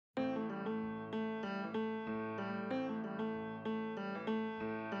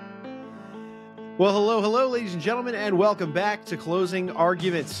Well, hello, ladies and gentlemen, and welcome back to Closing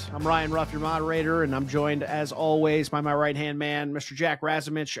Arguments. I'm Ryan Ruff, your moderator, and I'm joined, as always, by my right-hand man, Mr. Jack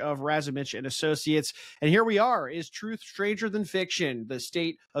Razumich of Razumich and Associates. And here we are. Is truth stranger than fiction? The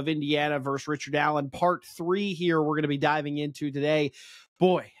state of Indiana versus Richard Allen, part 3 here we're going to be diving into today.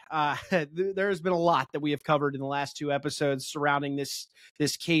 Boy, there's been a lot that we have covered in the last 2 episodes surrounding this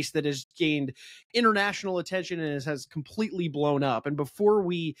case that has gained international attention and has completely blown up. And before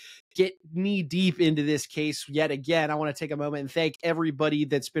we get knee deep into this case yet again, I want to take a moment and thank everybody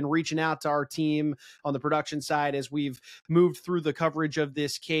that's been reaching out to our team on the production side as we've moved through the coverage of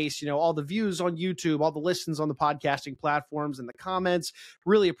this case. You know, all the views on YouTube, all the listens on the podcasting platforms, and the comments.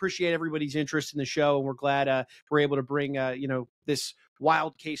 Really appreciate everybody's interest in the show, and we're glad we're able to bring this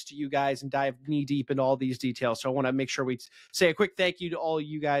wild case to you guys and dive knee deep into all these details. So I want to make sure we say a quick thank you to all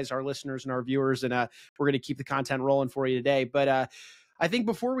you guys, our listeners and our viewers, and we're going to keep the content rolling for you today. But I think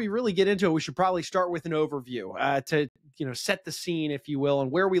before we really get into it, we should probably start with an overview to set the scene, if you will,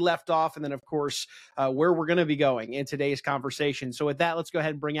 and where we left off, and then of course where we're going to be going in today's conversation. So with that, let's go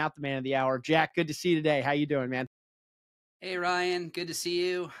ahead and bring out the man of the hour. Jack, good to see you today. How you doing, man? Hey Ryan, good to see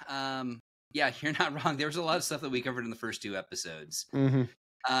you. Yeah, you're not wrong. There was a lot of stuff that we covered in the first 2 episodes. Mm-hmm.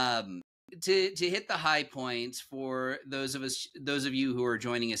 To hit the high points for those of you who are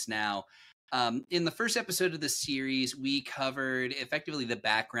joining us now, in the first episode of the series, we covered effectively the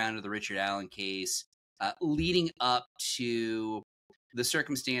background of the Richard Allen case, leading up to the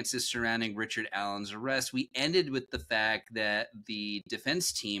circumstances surrounding Richard Allen's arrest. We ended with the fact that the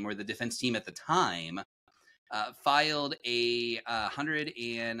defense team, or the defense team at the time, filed a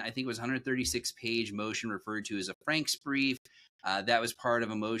 136-page motion referred to as a Franks brief. That was part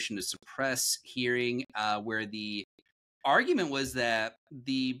of a motion to suppress hearing, where the argument was that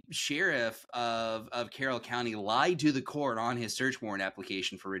the sheriff of Carroll County lied to the court on his search warrant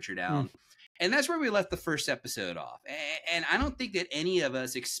application for Richard Allen. And that's where we left the first episode off. And I don't think that any of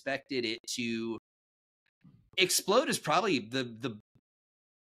us expected it to explode, is probably the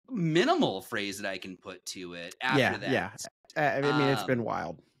minimal phrase that I can put to it after that. Yeah. I mean, it's been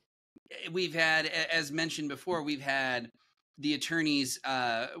wild. We've had, as mentioned before, we've had the attorneys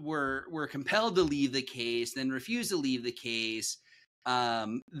were compelled to leave the case, then refused to leave the case.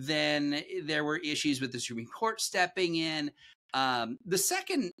 Then there were issues with the Supreme Court stepping in. The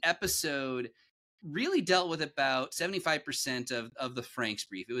second episode really dealt with about 75% of the Franks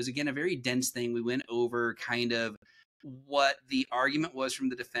brief. It was, again, a very dense thing. We went over kind of what the argument was from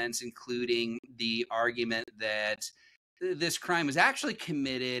the defense, including the argument that this crime was actually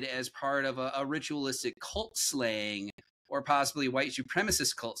committed as part of a ritualistic cult slaying, or possibly white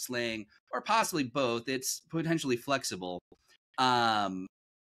supremacist cult slaying, or possibly both. It's potentially flexible. We're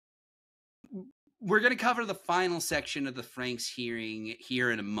going to cover the final section of the Franks hearing here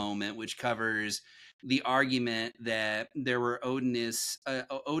in a moment, which covers the argument that there were Odinism.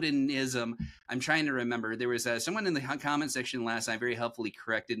 I'm trying to remember. There was someone in the comment section last night very helpfully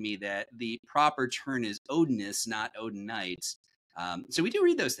corrected me that the proper term is Odinists, not Odinites. So we do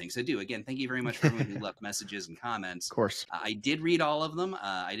read those things. I do. Again, thank you very much for everyone who left messages and comments. Of course. I did read all of them.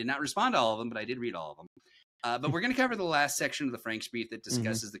 I did not respond to all of them, but I did read all of them. But we're going to cover the last section of the Franks brief that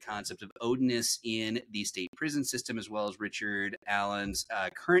discusses the concept of Odinists in the state prison system, as well as Richard Allen's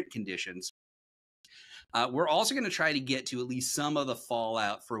current conditions. We're also going to try to get to at least some of the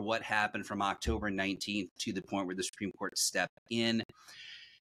fallout for what happened from October 19th to the point where the Supreme Court stepped in.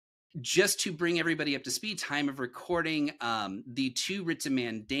 Just to bring everybody up to speed, time of recording, the 2 writs of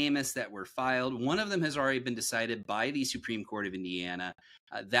mandamus that were filed, one of them has already been decided by the Supreme Court of Indiana.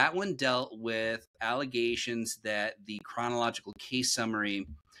 That one dealt with allegations that the chronological case summary,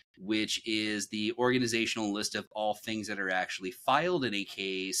 which is the organizational list of all things that are actually filed in a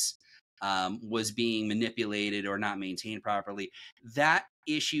case, was being manipulated or not maintained properly. That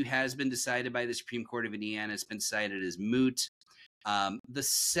issue has been decided by the Supreme Court of Indiana. It's been cited as moot. The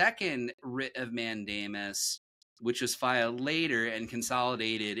second writ of mandamus, which was filed later and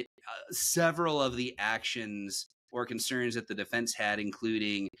consolidated several of the actions or concerns that the defense had,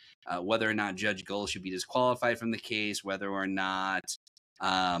 including whether or not Judge Gull should be disqualified from the case, whether or not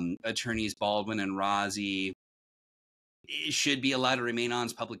attorneys Baldwin and Rozzi should be allowed to remain on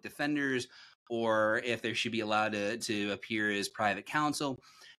as public defenders, or if they should be allowed to appear as private counsel.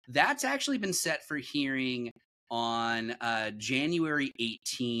 That's actually been set for hearing on January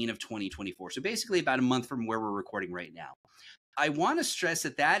 18 of 2024. So basically about a month from where we're recording right now. I want to stress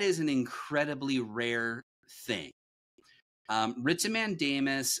that that is an incredibly rare thing. Writs of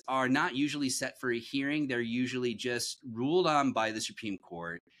mandamus are not usually set for a hearing. They're usually just ruled on by the Supreme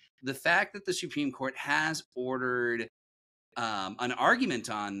Court. The fact that the Supreme Court has ordered an argument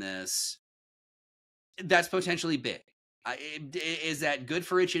on this That's potentially big. Is that good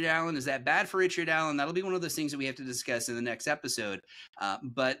for Richard Allen? Is that bad for Richard Allen? That'll be one of those things that we have to discuss in the next episode.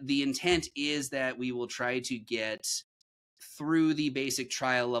 But the intent is that we will try to get through the basic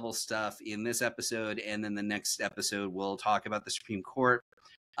trial level stuff in this episode, and then the next episode we'll talk about the Supreme Court.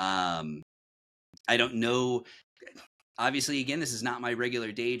 I don't know. Obviously, again, this is not my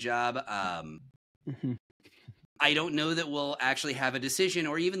regular day job. I don't know that we'll actually have a decision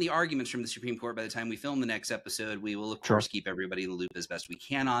or even the arguments from the Supreme Court by the time we film the next episode. We will, of course, keep everybody in the loop as best we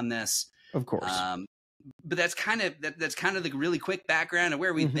can on this. Of course. But that's kind of the really quick background of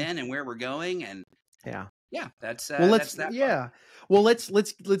where we've been and where we're going. And that's that. Yeah. Well, let's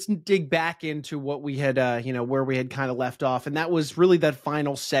dig back into what we had, where we had kind of left off. And that was really that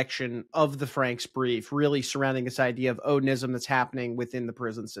final section of the Frank's brief, really surrounding this idea of Odinism that's happening within the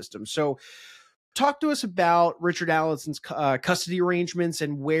prison system. So talk to us about Richard Allison's custody arrangements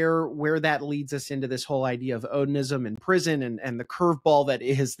and where that leads us into this whole idea of Odinism in prison and the curveball that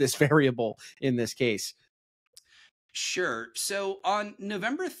is this variable in this case. Sure. So on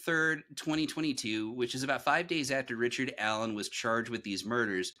November 3rd, 2022, which is about 5 days after Richard Allen was charged with these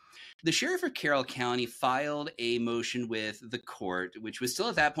murders, the sheriff of Carroll County filed a motion with the court, which was still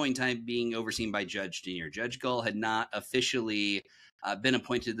at that point in time being overseen by Judge Denier. Judge Gull had not officially been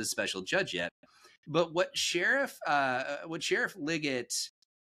appointed the special judge yet. But what Sheriff Liggett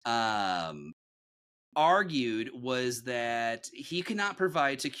argued was that he could not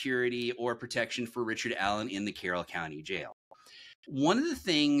provide security or protection for Richard Allen in the Carroll County Jail. One of the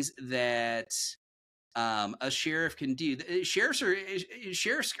things that a sheriff can do, sheriffs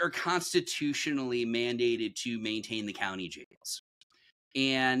are constitutionally mandated to maintain the county jails.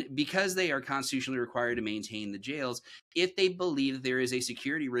 And because they are constitutionally required to maintain the jails, if they believe there is a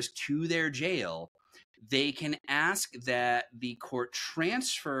security risk to their jail, they can ask that the court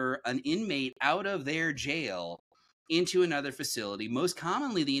transfer an inmate out of their jail into another facility, most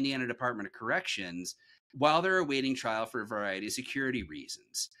commonly the Indiana Department of Corrections, while they're awaiting trial for a variety of security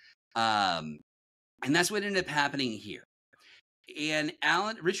reasons. And that's what ended up happening here. And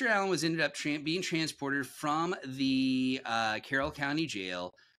Richard Allen was ended up being transported from the Carroll County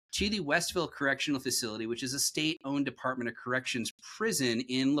Jail to the Westville Correctional Facility, which is a state-owned Department of Corrections prison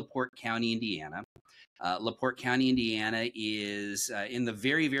in LaPorte County, Indiana. LaPorte County, Indiana is in the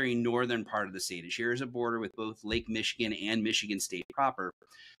very, very northern part of the state. It shares a border with both Lake Michigan and Michigan State proper.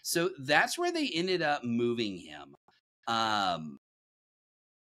 So that's where they ended up moving him.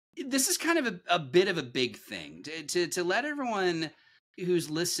 This is kind of a bit of a big thing to let everyone who's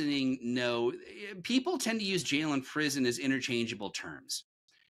listening know. People tend to use jail and prison as interchangeable terms.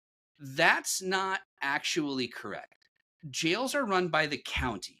 That's not actually correct. Jails are run by the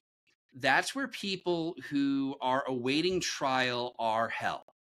county. That's where people who are awaiting trial are held.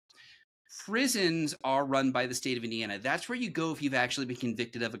 Prisons are run by the state of Indiana. That's where you go if you've actually been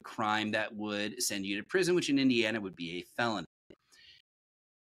convicted of a crime that would send you to prison, which in Indiana would be a felony.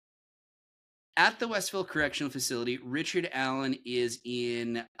 At the Westville Correctional Facility, Richard Allen is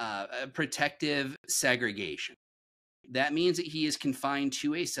in protective segregation. That means that he is confined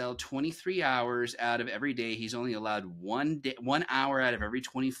to a cell 23 hours out of every day. He's only allowed 1 hour out of every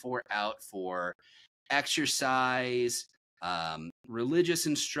 24 out for exercise, religious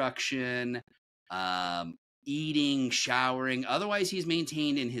instruction, eating, showering. Otherwise, he's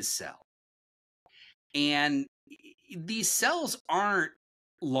maintained in his cell. And these cells aren't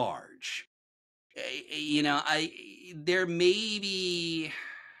large. There may be,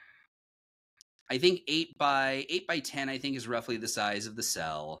 I think 8 by 10, I think is roughly the size of the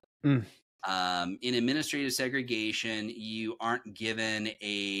cell. In administrative segregation, you aren't given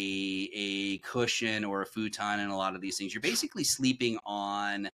a cushion or a futon in a lot of these things. You're basically sleeping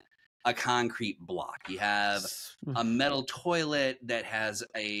on a concrete block. You have a metal toilet that has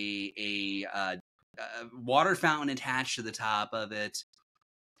a water fountain attached to the top of it.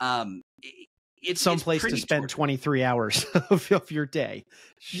 It's someplace to spend 23 hours of your day.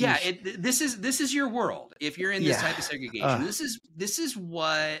 Sheesh. Yeah, this is your world. If you're in this type of segregation, this is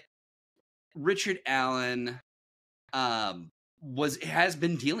what Richard Allen has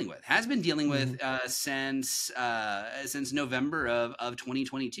been dealing with since November of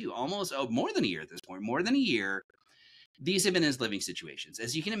 2022, almost more than a year at this point. More than a year. These have been his living situations,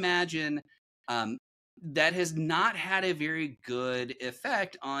 as you can imagine. That has not had a very good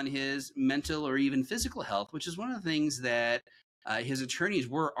effect on his mental or even physical health, which is one of the things that his attorneys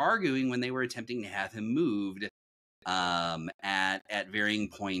were arguing when they were attempting to have him moved at varying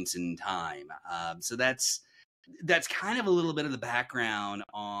points in time. So that's kind of a little bit of the background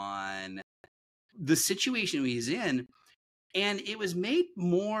on the situation he's in. And it was made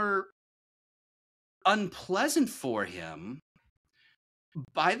more unpleasant for him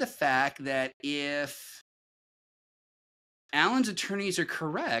by the fact that if Alan's attorneys are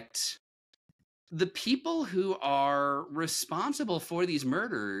correct, the people who are responsible for these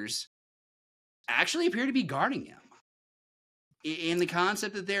murders actually appear to be guarding him. In the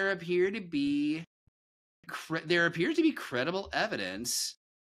concept that there appears to be credible evidence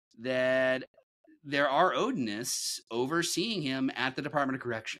that there are Odinists overseeing him at the Department of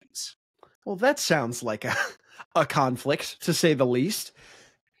Corrections. Well, that sounds like a conflict, to say the least.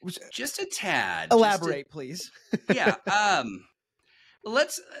 Just a tad. Elaborate, please. Yeah.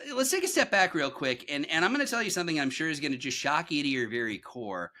 Let's take a step back real quick, and I'm going to tell you something I'm sure is going to just shock you to your very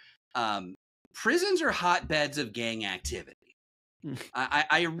core. Prisons are hotbeds of gang activity.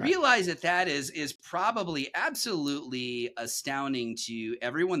 I realize that is probably absolutely astounding to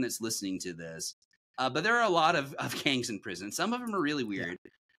everyone that's listening to this, but there are a lot of gangs in prison. Some of them are really weird.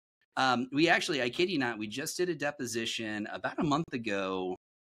 Yeah. We actually, I kid you not, we just did a deposition about a month ago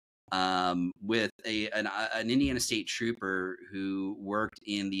with an Indiana State trooper who worked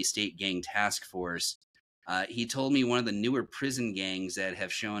in the state gang task force. He told me one of the newer prison gangs that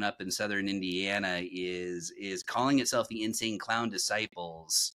have shown up in southern Indiana is calling itself the Insane Clown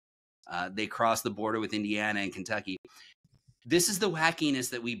Disciples. They cross the border with Indiana and Kentucky. This is the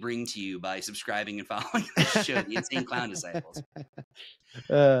wackiness that we bring to you by subscribing and following the show, the Insane Clown Disciples.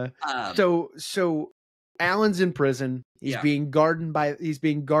 So Alan's in prison. He's being guarded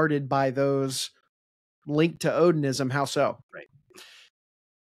by those linked to Odinism. How so? Right.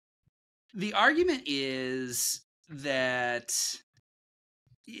 The argument is that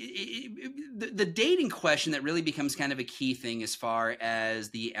the date in question that really becomes kind of a key thing as far as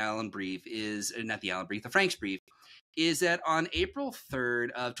the Allen brief is, not the Allen brief, the Franks brief, is that on April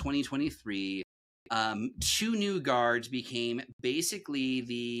 3rd of 2023, two new guards became basically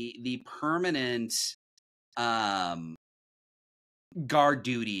the permanent guard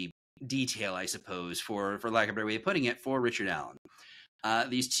duty detail, I suppose, for lack of a better way of putting it, for Richard Allen.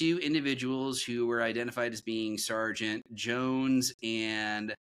 These two individuals who were identified as being Sergeant Jones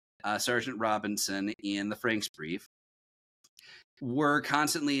and Sergeant Robinson in the Franks brief were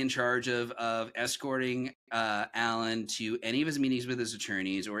constantly in charge of escorting Allen to any of his meetings with his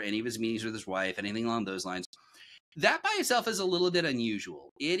attorneys or any of his meetings with his wife, anything along those lines. That by itself is a little bit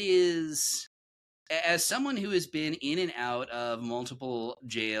unusual. It is, as someone who has been in and out of multiple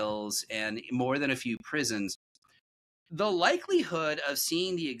jails and more than a few prisons, the likelihood of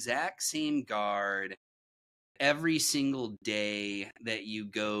seeing the exact same guard every single day that you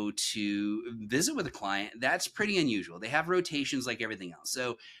go to visit with a client, that's pretty unusual. They have rotations like everything else.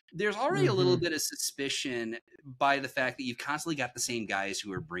 So there's already a little bit of suspicion by the fact that you've constantly got the same guys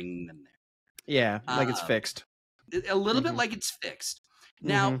who are bringing them there. Yeah, like it's fixed. A little bit like it's fixed.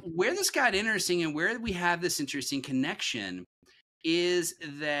 Now, where this got interesting and where we have this interesting connection is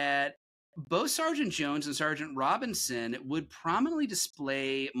that both Sergeant Jones and Sergeant Robinson would prominently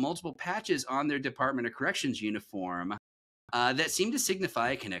display multiple patches on their Department of Corrections uniform that seemed to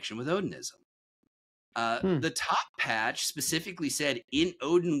signify a connection with Odinism. The top patch specifically said, "In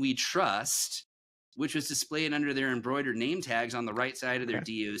Odin we trust," which was displayed under their embroidered name tags on the right side of their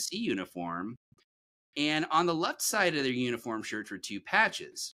DOC uniform. And on the left side of their uniform shirts were two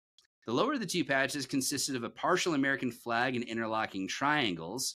patches. The lower of the two patches consisted of a partial American flag and interlocking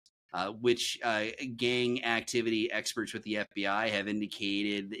triangles, which gang activity experts with the FBI have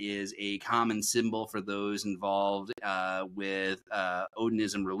indicated is a common symbol for those involved with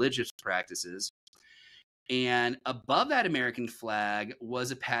Odinism religious practices. And above that American flag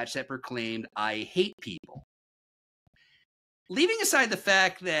was a patch that proclaimed, "I hate people." Leaving aside the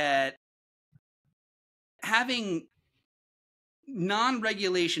fact that having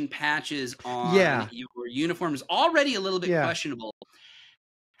non-regulation patches on your uniform is already a little bit questionable.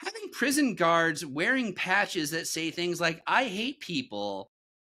 Having prison guards wearing patches that say things like, "I hate people,"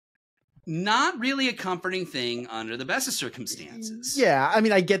 not really a comforting thing under the best of circumstances. Yeah, I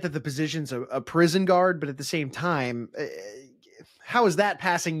mean, I get that the position's a prison guard, but at the same time, how is that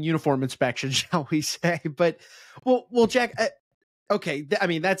passing uniform inspection, shall we say? But, well, Jack, okay, I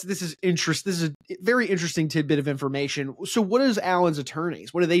mean, this is a very interesting tidbit of information. So what is Allen's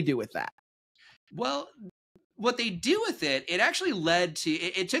attorneys? What do they do with that? Well, what they do with it, it actually led to,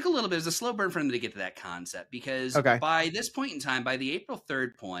 it took a little bit, it was a slow burn for them to get to that concept, because by this point in time, by the April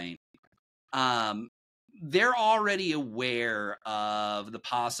 3rd point, they're already aware of the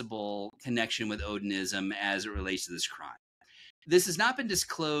possible connection with Odinism as it relates to this crime. This has not been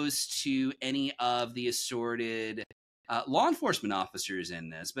disclosed to any of the assorted law enforcement officers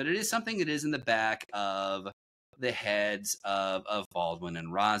in this, but it is something that is in the back of the heads of Baldwin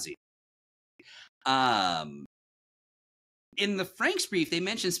and Rozzi. Um, in the Franks brief, they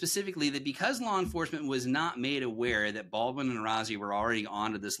mentioned specifically that because law enforcement was not made aware that Baldwin and Razi were already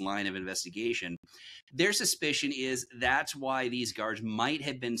onto this line of investigation, their suspicion is that's why these guards might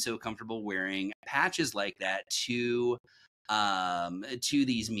have been so comfortable wearing patches like that to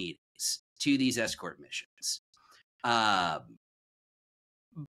these meetings, to these escort missions.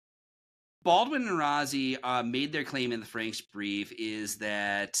 Baldwin and Razi made their claim in the Franks brief is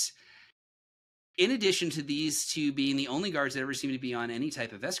that in addition to these two being the only guards that ever seemed to be on any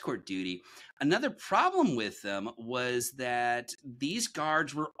type of escort duty, another problem with them was that these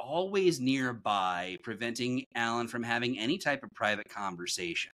guards were always nearby, preventing Allen from having any type of private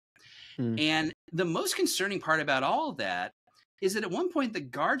conversation. And the most concerning part about all of that is that at one point the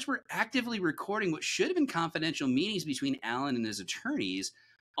guards were actively recording what should have been confidential meetings between Allen and his attorneys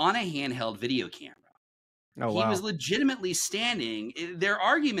on a handheld video camera. Oh, he was legitimately standing. Their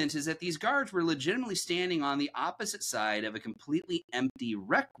argument is that these guards were legitimately standing on the opposite side of a completely empty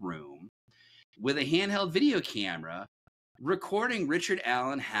rec room with a handheld video camera recording Richard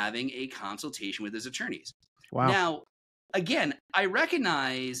Allen having a consultation with his attorneys. Wow. Now, again, I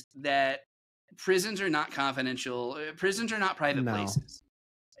recognize that prisons are not confidential. Prisons are not private places.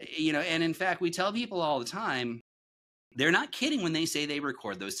 You know, and in fact, we tell people all the time, they're not kidding when they say they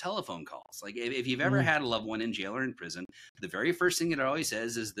record those telephone calls. Like if you've ever had a loved one in jail or in prison, the very first thing it always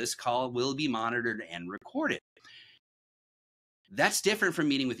says is this call will be monitored and recorded. That's different from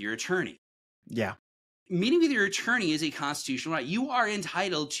meeting with your attorney. Yeah. Meeting with your attorney is a constitutional right. You are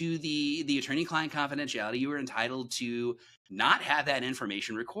entitled to the attorney-client confidentiality. You are entitled to not have that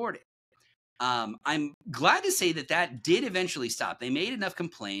information recorded. I'm glad to say that did eventually stop. They made enough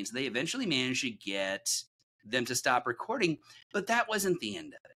complaints. They eventually managed to get them to stop recording, but that wasn't the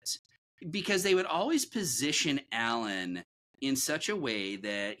end of it, because they would always position Allen in such a way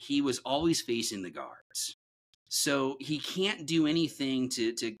that he was always facing the guards. So he can't do anything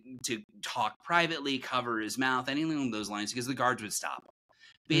to talk privately, cover his mouth, anything along those lines, because the guards would stop him.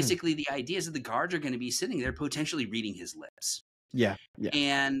 Basically, the idea is that the guards are going to be sitting there potentially reading his lips. Yeah.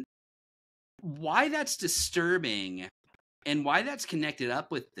 And why that's disturbing and why that's connected up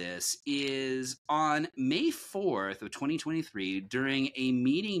with this is on May 4th of 2023, during a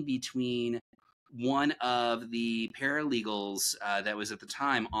meeting between one of the paralegals that was at the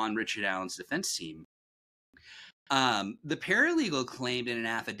time on Richard Allen's defense team, the paralegal claimed in an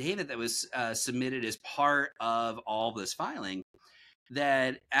affidavit that was submitted as part of all this filing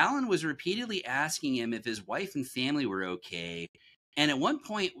that Allen was repeatedly asking him if his wife and family were okay, and at one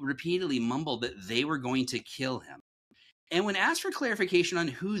point repeatedly mumbled that they were going to kill him. And when asked for clarification on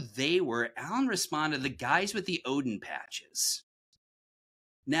who they were, Allen responded, the guys with the Odin patches.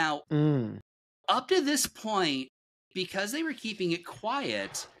 Now, up to this point, because they were keeping it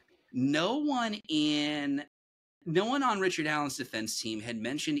quiet, no one on Richard Allen's defense team had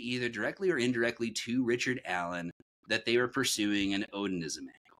mentioned either directly or indirectly to Richard Allen that they were pursuing an Odinism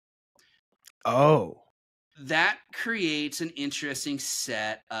angle. Oh. That creates an interesting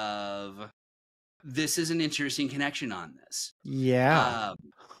set of... This is an interesting connection on this. Yeah.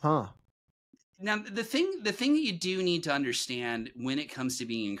 Now, the thing that you do need to understand when it comes to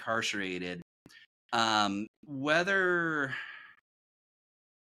being incarcerated, whether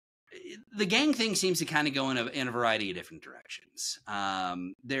the gang thing seems to kind of go in a variety of different directions.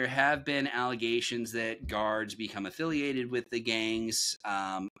 There have been allegations that guards become affiliated with the gangs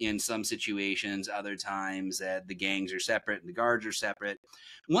in some situations. Other times that the gangs are separate and the guards are separate.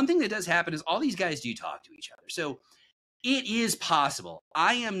 One thing that does happen is all these guys do talk to each other. So it is possible.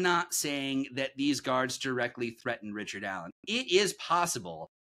 I am not saying that these guards directly threatened Richard Allen. It is possible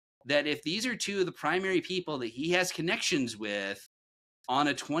that if these are two of the primary people that he has connections with on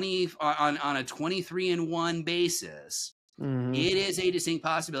a 23-1 basis, it is a distinct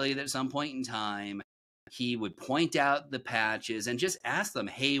possibility that at some point in time he would point out the patches and just ask them,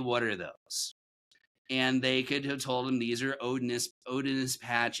 "Hey, what are those?" And they could have told him these are Odinist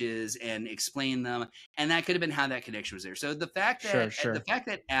patches and explain them, and that could have been how that connection was there. So the fact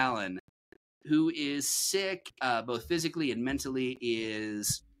that Allen, who is sick both physically and mentally,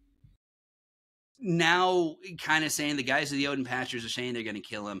 is now kind of saying the guys of the Odin patches are saying they're going to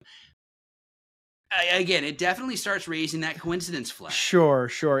kill him. Again, it definitely starts raising that coincidence flag. Sure.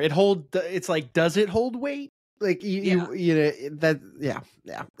 It's like, does it hold weight? Like this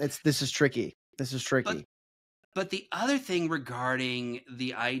is tricky. But the other thing regarding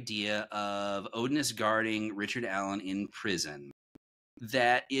the idea of Odinists guarding Richard Allen in prison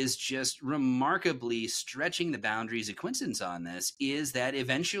that is just remarkably stretching the boundaries of coincidence on this is that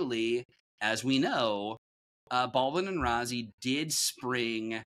eventually, as we know, Baldwin and Razi did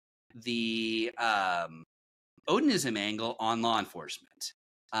spring the Odinism angle on law enforcement.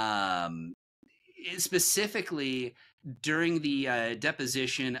 Specifically, during the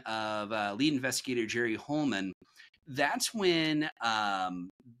deposition of lead investigator Jerry Holman, that's when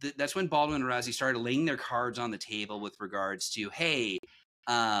Baldwin and Razzie started laying their cards on the table with regards to, hey,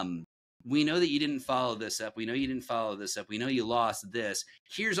 we know that you didn't follow this up. We know you didn't follow this up. We know you lost this.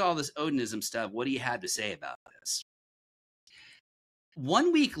 Here's all this Odinism stuff. What do you have to say about this?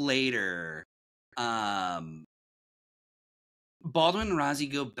 1 week later, Baldwin and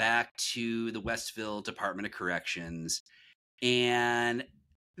Razzie go back to the Westville Department of Corrections, and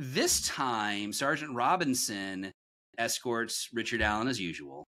this time Sergeant Robinson escorts Richard Allen as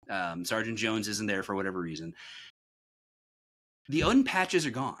usual. Sergeant Jones isn't there for whatever reason. The Odin patches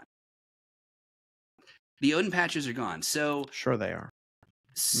are gone. So sure they are.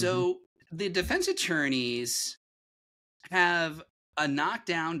 So the defense attorneys have a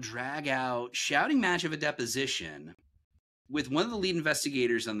knockdown, drag out, shouting match of a deposition with one of the lead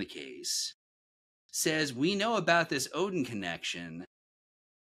investigators on the case. Says, we know about this Odin connection.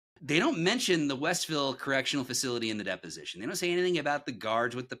 They don't mention the Westville Correctional Facility in the deposition. They don't say anything about the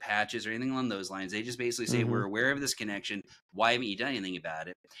guards with the patches or anything along those lines. They just basically say, we're aware of this connection. Why haven't you done anything about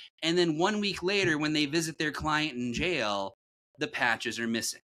it? And then 1 week later, when they visit their client in jail, the patches are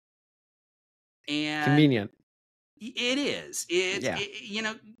missing. And convenient. It is.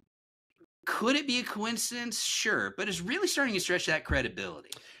 Could it be a coincidence? Sure. But it's really starting to stretch that credibility.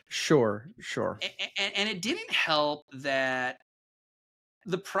 Sure. And it didn't help that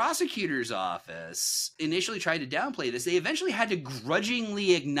the prosecutor's office initially tried to downplay this. They eventually had to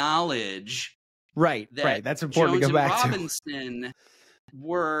grudgingly acknowledge right. That's important Jones to go back and Robinson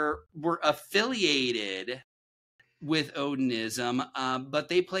were affiliated with Odinism, but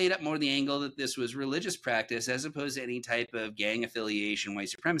they played up more the angle that this was religious practice as opposed to any type of gang affiliation, white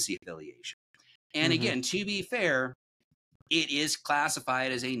supremacy affiliation. And again, to be fair, it is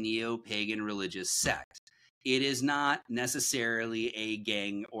classified as a neo-pagan religious sect. It is not necessarily a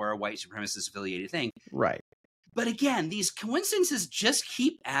gang or a white supremacist affiliated thing. Right. But again, these coincidences just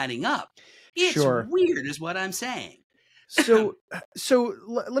keep adding up. It's weird is what I'm saying. So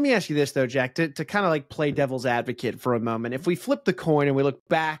let me ask you this though, Jack, to kind of like play devil's advocate for a moment. If we flip the coin and we look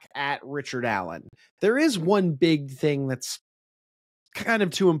back at Richard Allen, there is one big thing that's kind of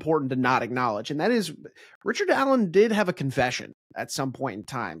too important to not acknowledge. And that is Richard Allen did have a confession at some point in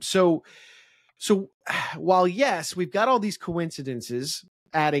time. So while yes, we've got all these coincidences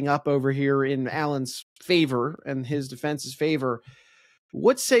adding up over here in Allen's favor and his defense's favor,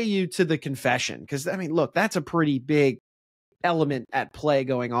 what say you to the confession? Because I mean, look, that's a pretty big element at play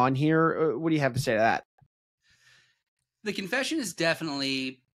going on here. What do you have to say to that? The confession is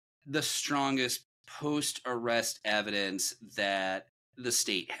definitely the strongest post-arrest evidence that the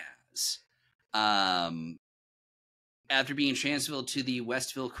state has. After being transferred to the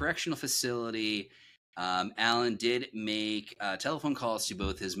Westville Correctional Facility, Allen did make telephone calls to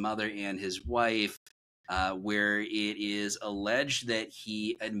both his mother and his wife, where it is alleged that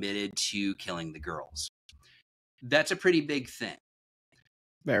he admitted to killing the girls. That's a pretty big thing.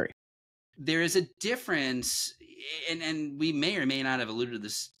 Very. There is a difference, and we may or may not have alluded to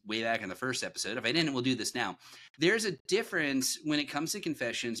this way back in the first episode. If I didn't, we'll do this now. There's a difference when it comes to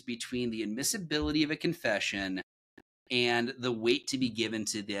confessions between the admissibility of a confession and the weight to be given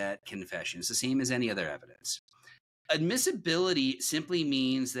to that confession. It's the same as any other evidence. Admissibility simply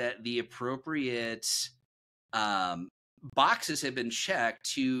means that the appropriate boxes have been checked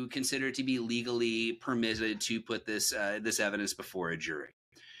to consider it to be legally permitted to put this evidence before a jury.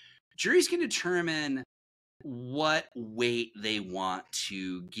 Juries can determine what weight they want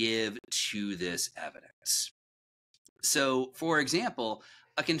to give to this evidence. So, for example,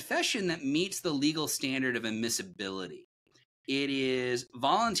 a confession that meets the legal standard of admissibility, it is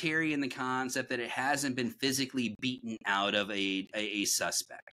voluntary in the concept that it hasn't been physically beaten out of a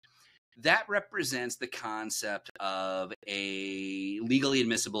suspect. That represents the concept of a legally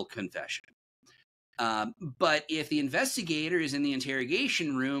admissible confession. But if the investigator is in the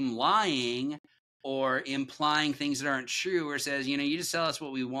interrogation room lying or implying things that aren't true, or says, you just tell us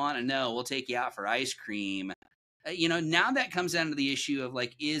what we want to know, we'll take you out for ice cream. Now that comes down to the issue of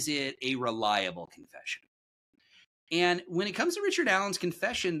is it a reliable confession? And when it comes to Richard Allen's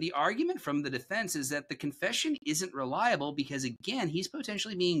confession, the argument from the defense is that the confession isn't reliable because, again, he's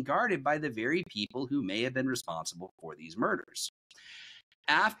potentially being guarded by the very people who may have been responsible for these murders.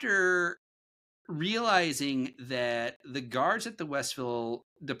 After realizing that the guards at the Westville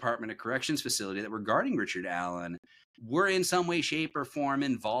Department of Corrections facility that were guarding Richard Allen were in some way, shape, or form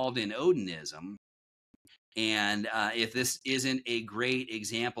involved in Odinism, And if this isn't a great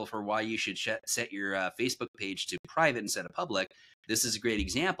example for why you should set your Facebook page to private instead of public, this is a great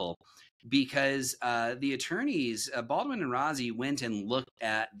example, because the attorneys, Baldwin and Rozzi, went and looked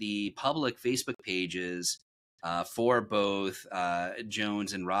at the public Facebook pages for both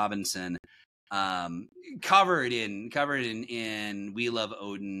Jones and Robinson, covered in We Love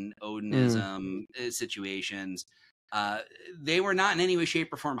Odin, Odinism situations. They were not in any way,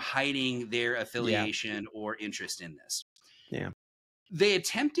 shape, or form hiding their affiliation or interest in this. Yeah. They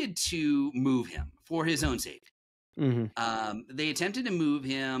attempted to move him for his own sake. They attempted to move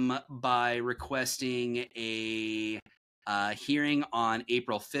him by requesting a hearing on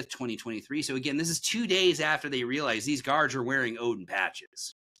April 5th, 2023. So again, this is 2 days after they realized these guards are wearing Odin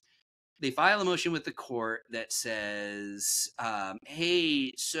patches. They file a motion with the court that says,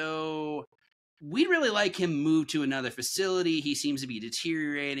 hey, so we'd really like him moved to another facility. He seems to be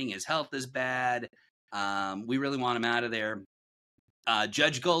deteriorating. His health is bad. We really want him out of there.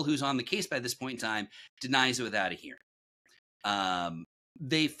 Judge Gull, who's on the case by this point in time, denies it without a hearing.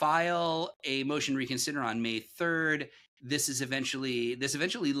 They file a motion to reconsider on May 3rd. This eventually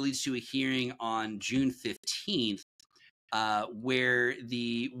leads to a hearing on June 15th, where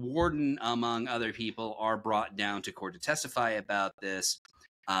the warden, among other people, are brought down to court to testify about this.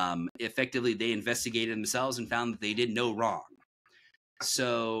 Effectively, they investigated themselves and found that they did no wrong.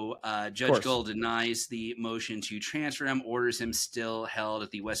 So Judge Gull denies the motion to transfer him, orders him still held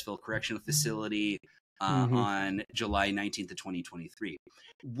at the Westville Correctional Facility on July 19th of 2023.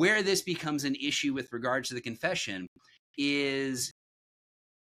 Where this becomes an issue with regard to the confession is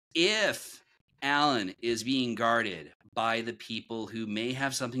if Alan is being guarded by the people who may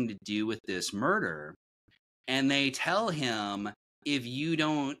have something to do with this murder, and they tell him, if you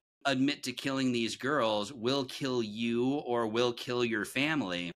don't admit to killing these girls, we'll kill you or we'll kill your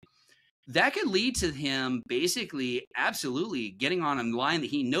family. That could lead to him basically absolutely getting on a line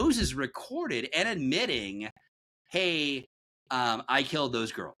that he knows is recorded and admitting, hey, I killed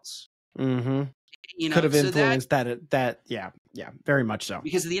those girls. You know, could have influenced that. Yeah, very much so.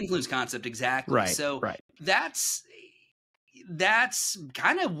 Because of the influence concept, exactly. Right. So that's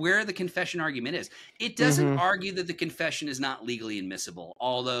kind of where the confession argument is. It doesn't argue that the confession is not legally admissible,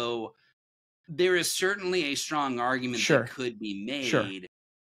 although there is certainly a strong argument that could be made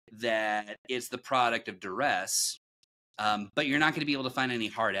that it's the product of duress, but you're not going to be able to find any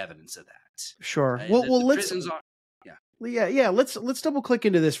hard evidence of that. Let's double click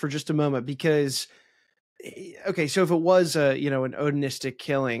into this for just a moment, because okay, so if it was an Odinistic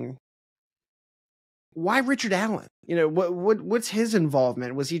killing, why Richard Allen? What's his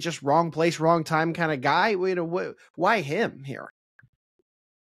involvement? Was he just wrong place, wrong time kind of guy? Why him here?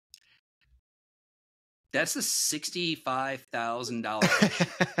 That's the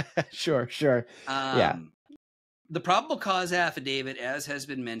 $65,000. Sure. The probable cause affidavit, as has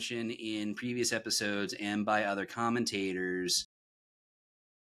been mentioned in previous episodes and by other commentators,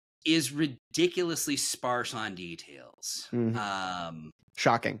 is ridiculously sparse on details.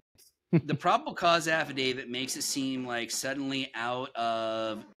 Shocking. The probable cause affidavit makes it seem like suddenly out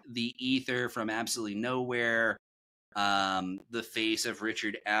of the ether from absolutely nowhere, the face of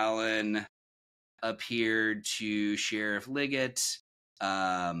Richard Allen appeared to Sheriff Liggett,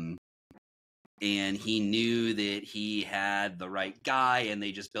 and he knew that he had the right guy, and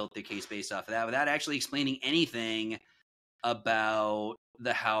they just built their case based off of that without actually explaining anything about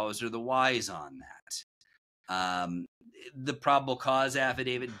the hows or the whys on that. The probable cause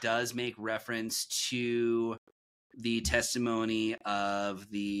affidavit does make reference to the testimony of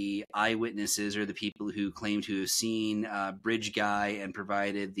the eyewitnesses or the people who claim to have seen Bridge Guy and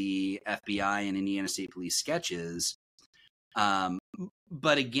provided the FBI and Indiana State Police sketches.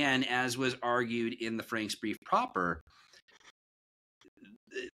 But again, as was argued in the Frank's brief proper,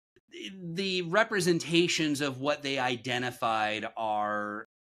 the representations of what they identified are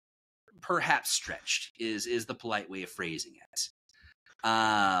perhaps stretched, is the polite way of phrasing it.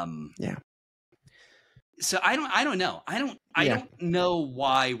 So I don't know. I don't know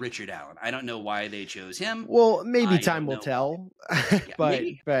why Richard Allen. I don't know why they chose him. Well, maybe time will tell. but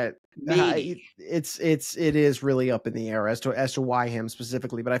maybe. It is really up in the air as to why him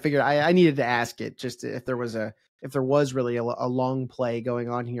specifically. But I figured I needed to ask it, just if there was really a long play going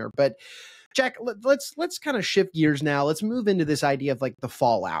on here. But Jack, let's kind of shift gears now. Let's move into this idea of like the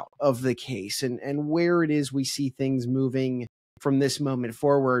fallout of the case and where it is we see things moving from this moment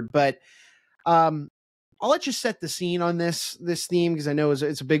forward. But I'll let you set the scene on this theme, because I know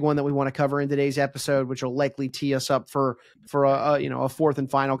it's a big one that we want to cover in today's episode, which will likely tee us up for a fourth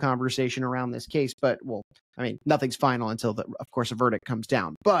and final conversation around this case. But nothing's final until of course a verdict comes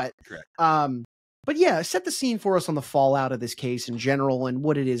down. But correct. But yeah, set the scene for us on the fallout of this case in general and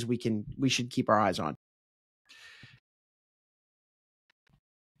what it is we should keep our eyes on.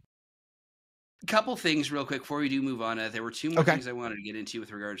 Couple things real quick before we do move on. There were two more things I wanted to get into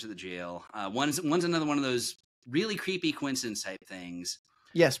with regards to the jail. One's another one of those really creepy coincidence type things.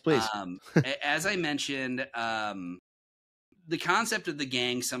 Yes, please. As I mentioned, the concept of the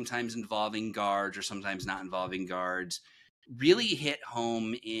gang sometimes involving guards or sometimes not involving guards really hit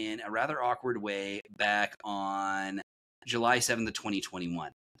home in a rather awkward way back on July 7th of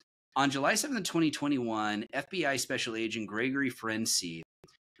 2021. On July 7th of 2021, FBI Special Agent Gregory Frenzy,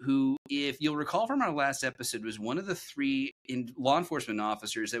 who, if you'll recall from our last episode, was one of the three law enforcement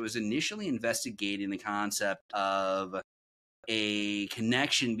officers that was initially investigating the concept of a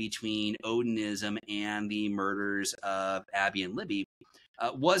connection between Odinism and the murders of Abby and Libby,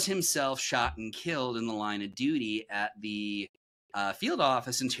 was himself shot and killed in the line of duty at the field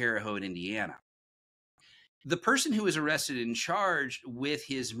office in Terre Haute, Indiana. The person who was arrested and charged with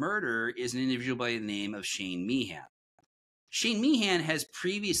his murder is an individual by the name of Shane Meehan. Shane Meehan has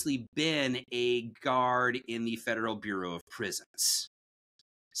previously been a guard in the Federal Bureau of Prisons.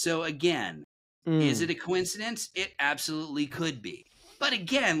 So again, is it a coincidence? It absolutely could be. But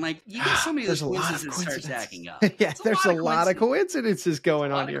again, like, you get so many of those coincidences that start stacking up. Yeah, there's a lot of coincidences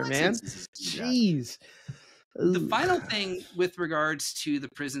going on here, man. Jeez. The final thing with regards to the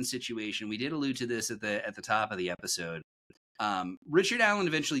prison situation, we did allude to this at the top of the episode. Richard Allen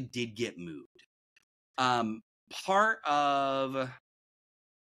eventually did get moved. Part of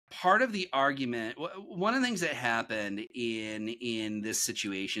the argument, one of the things that happened in this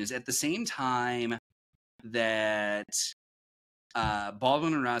situation is at the same time that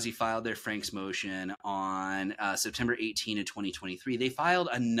Baldwin and Rozzi filed their Franks motion on September 18 of 2023, they filed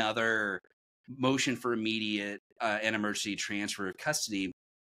another motion for immediate and emergency transfer of custody,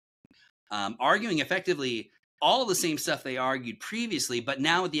 arguing effectively all of the same stuff they argued previously, but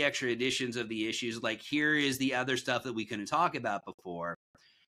now with the extra additions of the issues, like, here is the other stuff that we couldn't talk about before.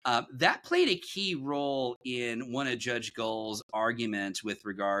 That played a key role in one of Judge Gull's arguments with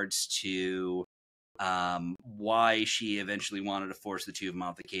regards to why she eventually wanted to force the two of them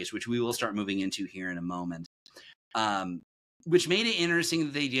off the case, which we will start moving into here in a moment. Which made it interesting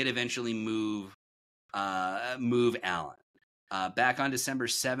that they did eventually move Allen. Back on December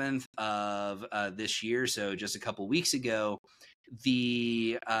 7th of this year, so just a couple weeks ago,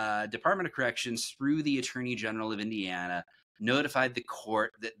 the Department of Corrections, through the Attorney General of Indiana, notified the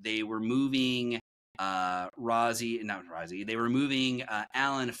court that they were moving Allen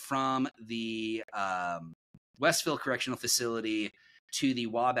from the Westville Correctional Facility to the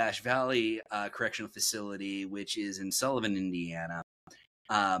Wabash Valley Correctional Facility, which is in Sullivan, Indiana.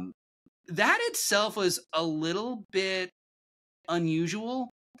 That itself was a little bit unusual.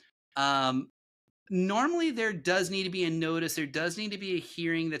 Normally there does need to be a notice, there does need to be a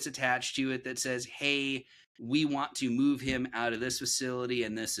hearing that's attached to it that says, hey, we want to move him out of this facility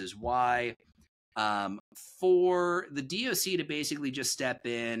and this is why. For the DOC to basically just step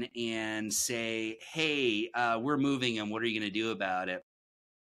in and say, hey, we're moving him, what are you going to do about it?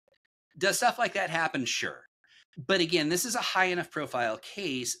 Does stuff like that happen? Sure. But again, this is a high enough profile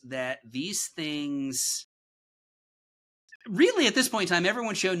case that these things, really at this point in time,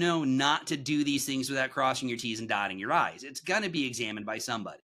 everyone should know not to do these things without crossing your T's and dotting your I's. It's going to be examined by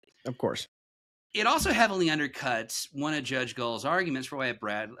somebody. Of course. It also heavily undercuts one of Judge Gull's arguments for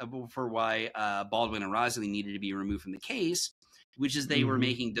why Baldwin and Rozzi needed to be removed from the case, which is they were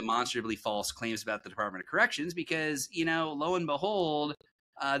making demonstrably false claims about the Department of Corrections because, lo and behold,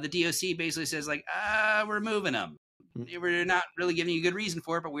 the DOC basically says, like, we're moving them. We're not really giving you a good reason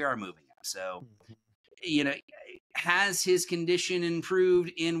for it, but we are moving them. So, has his condition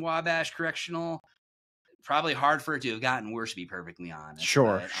improved in Wabash Correctional? Probably hard for it to have gotten worse, to be perfectly honest.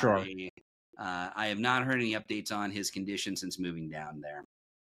 Sure. I have not heard any updates on his condition since moving down there.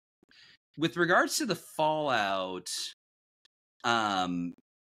 With regards to the fallout, as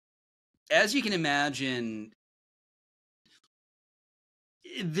you can imagine,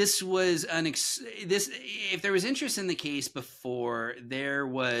 this was if there was interest in the case before, there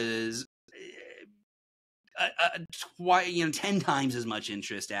was 10 times as much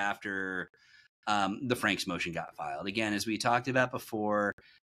interest after the Franks motion got filed. Again, as we talked about before,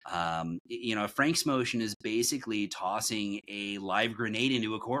 a Franks motion is basically tossing a live grenade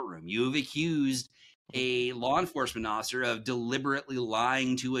into a courtroom. You have accused a law enforcement officer of deliberately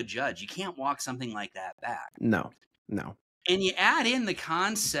lying to a judge. You can't walk something like that back. No. And you add in the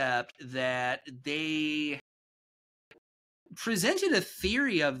concept that they presented a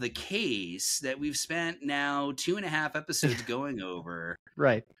theory of the case that we've spent now 2.5 episodes going over.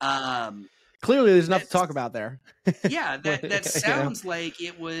 Right. Clearly, there's enough to That's, talk about there. yeah, that You know? sounds like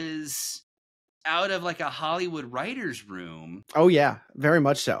it was out of like a Hollywood writer's room. Oh yeah, very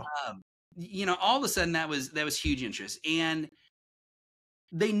much so. All of a sudden that was huge interest, and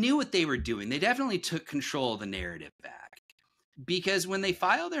they knew what they were doing. They definitely took control of the narrative back, because when they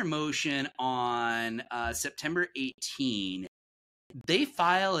filed their motion on September 18, they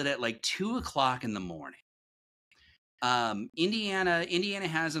file it at like 2:00 in the morning. Indiana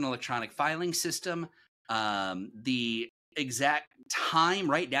has an electronic filing system. The exact time,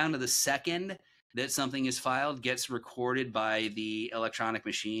 right down to the second that something is filed, gets recorded by the electronic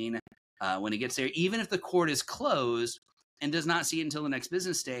machine when it gets there. Even if the court is closed and does not see it until the next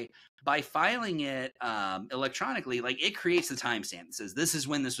business day, by filing it electronically, like, it creates the timestamp. It says, this is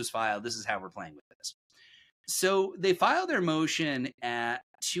when this was filed. This is how we're playing with this. So they filed their motion at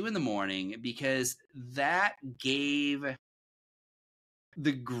 2 a.m. because that gave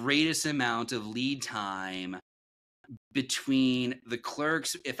the greatest amount of lead time between the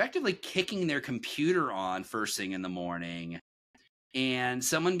clerks effectively kicking their computer on first thing in the morning and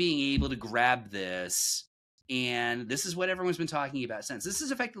someone being able to grab this. And this is what everyone's been talking about since. This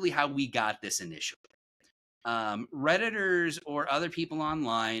is effectively how we got this initially. Redditors or other people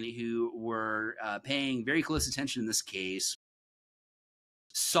online who were paying very close attention in this case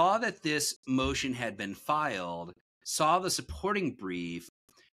saw that this motion had been filed, saw the supporting brief,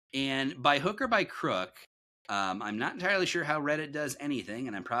 and by hook or by crook, I'm not entirely sure how Reddit does anything,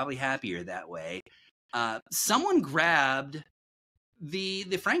 and I'm probably happier that way. Someone grabbed the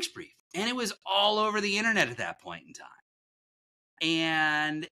Franks brief, and it was all over the internet at that point in time.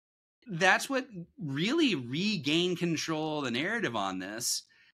 And that's what really regained control of the narrative on this.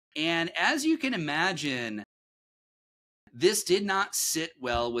 And as you can imagine, this did not sit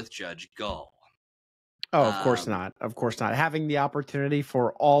well with Judge Gull. Oh, of course not. Of course not. Having the opportunity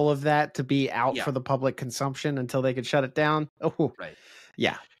for all of that to be out for the public consumption until they could shut it down. Oh, right.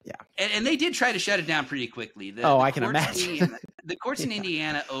 Yeah. Yeah. And they did try to shut it down pretty quickly. I can imagine. The courts in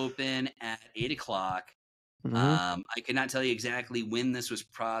Indiana open at 8:00. Mm-hmm. I could not tell you exactly when this was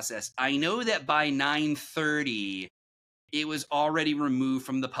processed. I know that by 9:30, it was already removed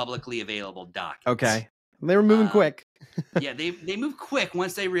from the publicly available docket. Okay. They were moving quick. Yeah, they moved quick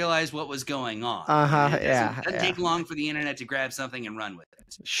once they realized what was going on. It doesn't take long for the internet to grab something and run with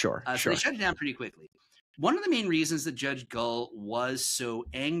it. Sure. So they shut it down pretty quickly. One of the main reasons that Judge Gull was so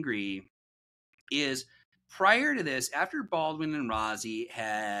angry is prior to this, after Baldwin and Rozzi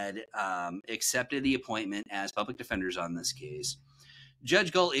had accepted the appointment as public defenders on this case,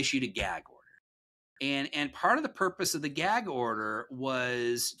 Judge Gull issued a gag order. And part of the purpose of the gag order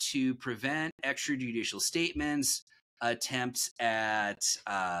was to prevent extrajudicial statements, attempts at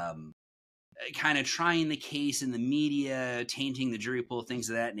kind of trying the case in the media, tainting the jury pool, things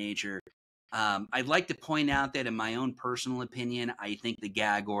of that nature. I'd like to point out that in my own personal opinion, I think the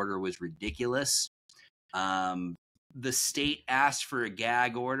gag order was ridiculous. The state asked for a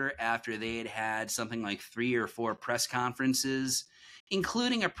gag order after they had had something like 3 or 4 press conferences,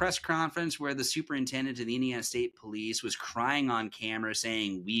 including a press conference where the superintendent of the Indiana State Police was crying on camera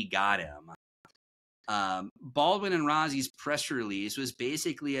saying, "We got him." Baldwin and Rozzi's press release was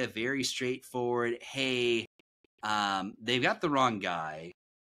basically a very straightforward, hey, they've got the wrong guy.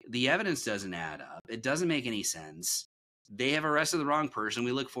 The evidence doesn't add up. It doesn't make any sense. They have arrested the wrong person.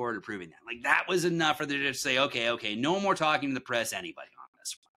 We look forward to proving that. Like, that was enough for them to say, okay, no more talking to the press, anybody on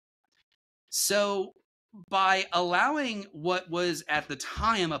this one. So by allowing what was at the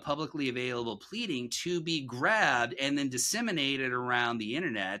time a publicly available pleading to be grabbed and then disseminated around the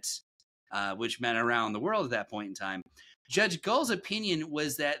internet, which meant around the world at that point in time, Judge Gull's opinion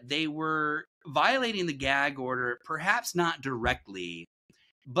was that they were violating the gag order, perhaps not directly,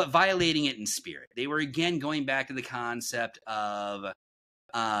 but violating it in spirit. They were, again, going back to the concept of,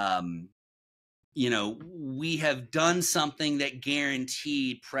 we have done something that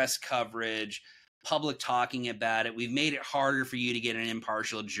guaranteed press coverage, public talking about it. We've made it harder for you to get an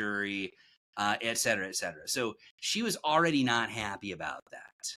impartial jury, et cetera, et cetera. So she was already not happy about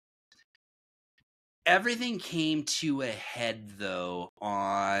that. Everything came to a head, though,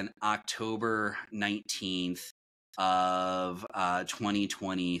 on October 19th of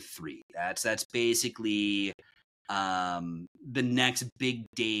 2023. That's basically the next big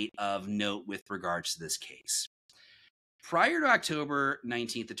date of note with regards to this case. Prior to October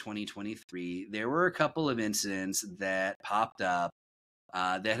 19th of 2023, there were a couple of incidents that popped up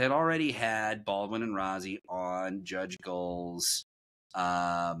that had already had Baldwin and Rozzi on Judge Gull's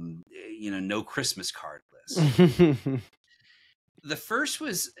no Christmas card list. The first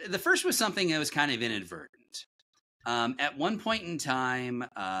was something that was kind of inadvertent. At one point in time,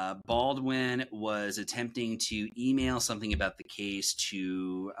 Baldwin was attempting to email something about the case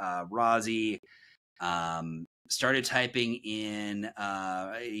to Rozzy. Started typing in,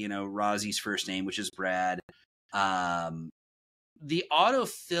 Rozzy's first name, which is Brad. The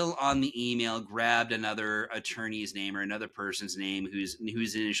autofill on the email grabbed another attorney's name or another person's name whose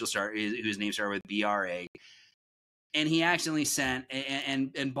name started with BRA. And he accidentally sent,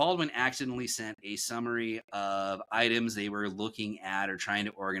 and Baldwin accidentally sent a summary of items they were looking at or trying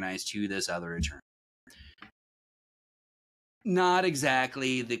to organize to this other attorney. Not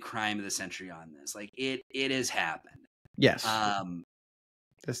exactly the crime of the century on this. Like it has happened. Yes.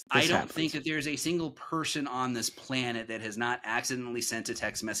 This I don't happens. Think that there's a single person on this planet that has not accidentally sent a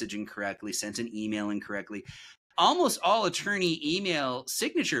text message incorrectly, sent an email incorrectly. Almost all attorney email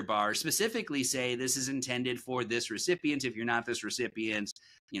signature bars specifically say this is intended for this recipient. If you're not this recipient,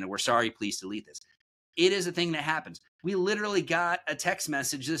 we're sorry, please delete this. It is a thing that happens. We literally got a text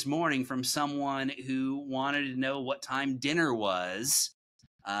message this morning from someone who wanted to know what time dinner was.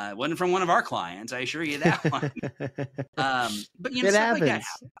 It wasn't from one of our clients, I assure you that one. But it happens. Like that happens.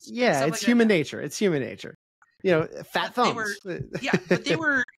 Yeah, stuff it's like human nature. It's human nature. Fat thumbs. But they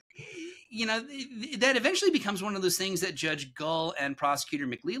were... that eventually becomes one of those things that Judge Gull and Prosecutor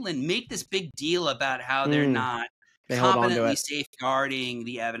McLeland make this big deal about how they're not competently safeguarding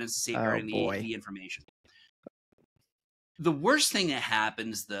the evidence, safeguarding the information. The worst thing that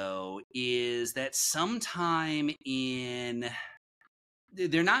happens, though, is that sometime in...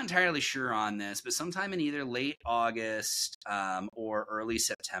 They're not entirely sure on this, but sometime in either late August or early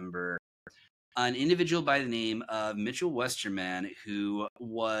September, an individual by the name of Mitchell Westerman, who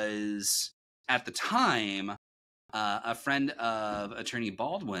was at the time a friend of Attorney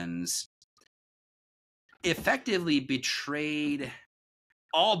Baldwin's, effectively betrayed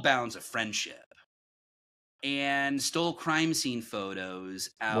all bounds of friendship and stole crime scene photos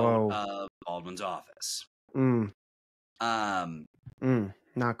out of Baldwin's office.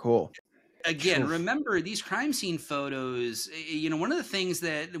 Not cool. Again, remember these crime scene photos, one of the things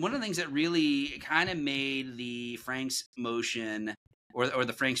that really kind of made the Franks motion or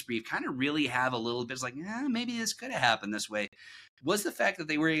the Franks brief kind of really have a little bit like, maybe this could have happened this way, was the fact that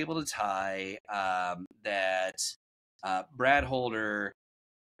they were able to tie that Brad Holder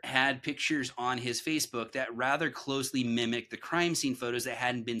had pictures on his Facebook that rather closely mimicked the crime scene photos that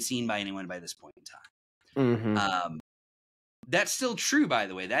hadn't been seen by anyone by this point in time. Mm-hmm. That's still true, by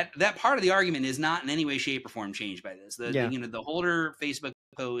the way. That part of the argument is not in any way, shape, or form changed by this. The Holder Facebook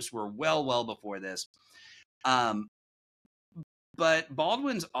posts were well before this. But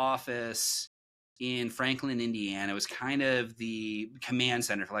Baldwin's office in Franklin, Indiana, was kind of the command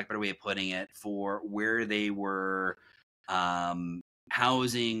center, for lack of a better way of putting it, for where they were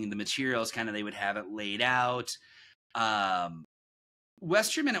housing the materials. Kind of, they would have it laid out.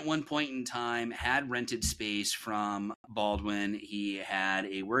 Westerman at one point in time had rented space from Baldwin. He had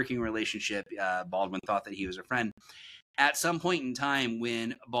a working relationship. Baldwin thought that he was a friend. At some point in time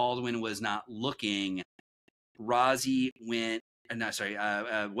when Baldwin was not looking, Westerman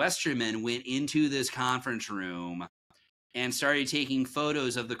went into this conference room and started taking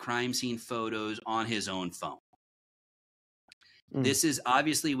photos of the crime scene photos on his own phone. This is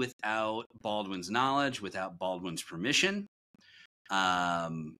obviously without Baldwin's knowledge, without Baldwin's permission.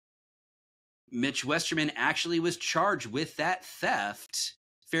 Mitch Westerman actually was charged with that theft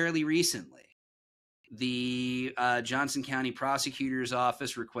fairly recently. The Johnson County Prosecutor's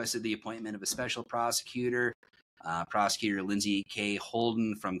Office requested the appointment of a special prosecutor. Prosecutor Lindsay K.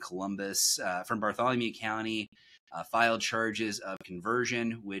 Holden from Bartholomew County, filed charges of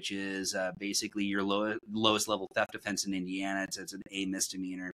conversion, which is basically your lowest level theft offense in Indiana. It's an A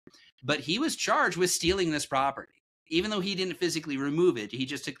misdemeanor. But he was charged with stealing this property. Even though he didn't physically remove it, he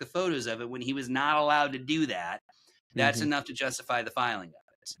just took the photos of it when he was not allowed to do that. That's enough to justify the filing of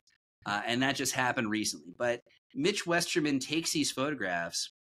it. And that just happened recently. But Mitch Westerman takes these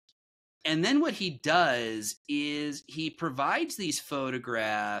photographs, and then what he does is he provides these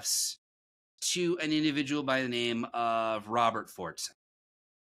photographs to an individual by the name of Robert Fortson.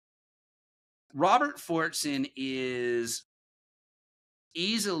 Robert Fortson is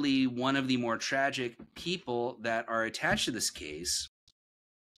easily one of the more tragic people that are attached to this case,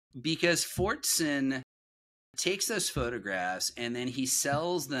 because Fortson takes those photographs and then he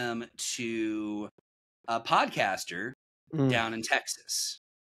sells them to a podcaster down in Texas.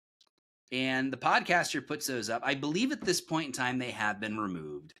 And the podcaster puts those up. I believe at this point in time they have been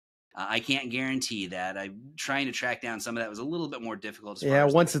removed. I can't guarantee that. I'm trying to track down some of that. Was a little bit more difficult.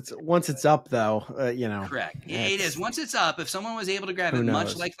 Once it's up, though, Correct. It is. Once it's up, if someone was able to grab it,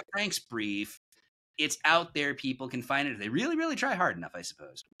 much like the Franks brief, it's out there. People can find it if they really, really try hard enough, I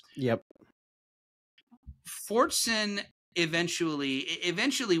suppose. Yep. Fortson eventually,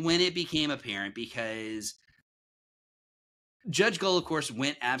 when it became apparent, because Judge Gull, of course,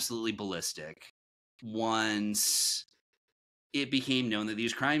 went absolutely ballistic once it became known that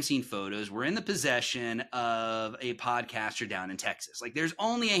these crime scene photos were in the possession of a podcaster down in Texas. Like, there's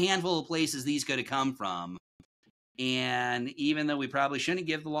only a handful of places these could have come from. And even though we probably shouldn't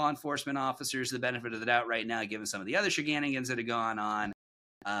give the law enforcement officers the benefit of the doubt right now, given some of the other shenanigans that have gone on,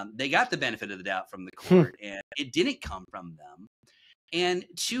 they got the benefit of the doubt from the court, and it didn't come from them. And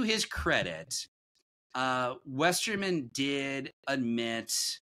to his credit, Westerman did admit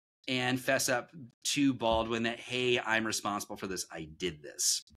and fess up to Baldwin that, hey, I'm responsible for this. I did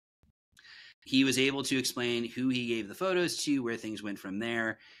this. He was able to explain who he gave the photos to, where things went from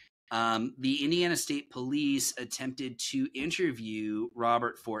there. The Indiana State Police attempted to interview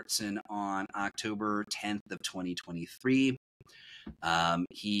Robert Fortson on October 10th of 2023.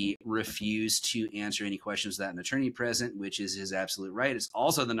 He refused to answer any questions without an attorney present, which is his absolute right. It's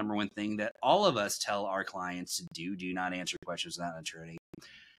also the number one thing that all of us tell our clients to do. Do not answer questions without an attorney.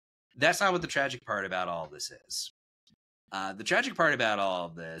 That's not what the tragic part about all of this is. The tragic part about all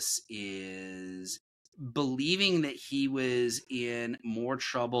of this is believing that he was in more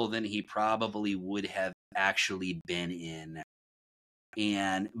trouble than he probably would have actually been in,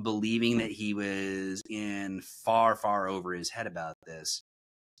 and believing that he was in far, far over his head about this.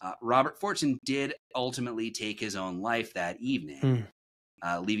 Robert Fortson did ultimately take his own life that evening,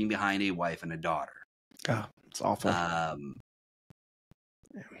 leaving behind a wife and a daughter. Oh, it's awful.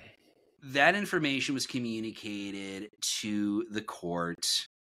 That information was communicated to the court.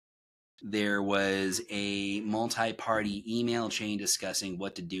 There was a multi-party email chain discussing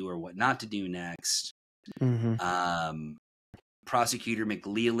what to do or what not to do next. Prosecutor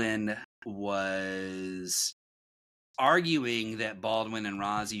McLeland was arguing that Baldwin and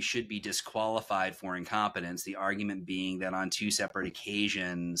Rozzi should be disqualified for incompetence, the argument being that on two separate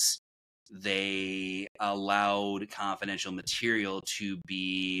occasions they allowed confidential material to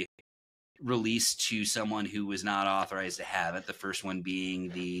be released to someone who was not authorized to have it. The first one being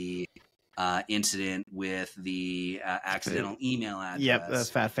the incident with the accidental email address. Yep, the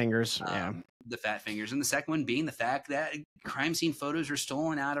fat fingers. The fat fingers. And the second one being the fact that crime scene photos were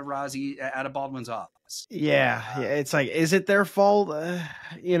stolen out of Baldwin's office. Yeah. It's like, is it their fault? Gosh,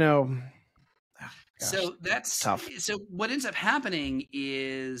 so that's tough. So what ends up happening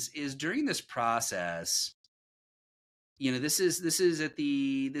is during this process, this is at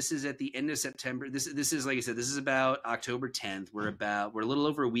the end of September. This is, like I said, this is about October 10th. We're a little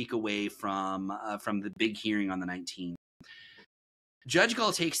over a week away from the big hearing on the 19th. Judge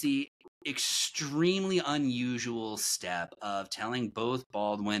Gull takes the extremely unusual step of telling both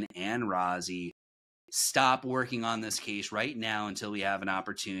Baldwin and Rozzi, stop working on this case right now until we have an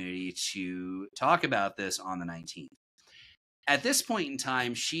opportunity to talk about this on the 19th. At this point in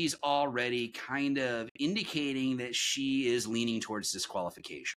time, she's already kind of indicating that she is leaning towards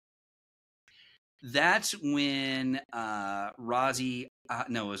disqualification. That's when Rozzi,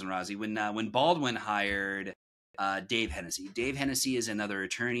 no, it wasn't Rozzi, when Baldwin hired Dave Hennessy. Dave Hennessy is another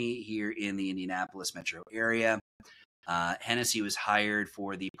attorney here in the Indianapolis metro area. Hennessy was hired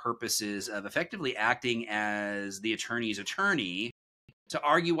for the purposes of effectively acting as the attorney's attorney to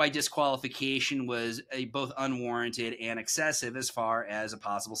argue why disqualification was both unwarranted and excessive as far as a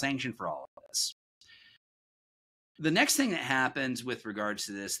possible sanction for all of this. The next thing that happens with regards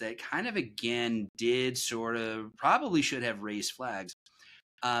to this that kind of, again, did sort of probably should have raised flags.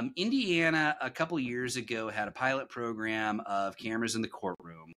 Indiana, a couple years ago, had a pilot program of cameras in the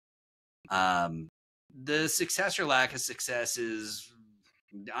courtroom. The success or lack of success is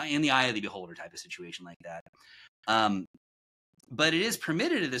in the eye of the beholder type of situation like that. But it is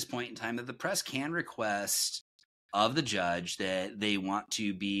permitted at this point in time that the press can request of the judge that they want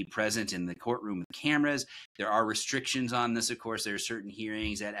to be present in the courtroom with cameras. There are restrictions on this, of course. There are certain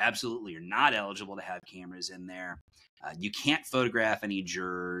hearings that absolutely are not eligible to have cameras in there. You can't photograph any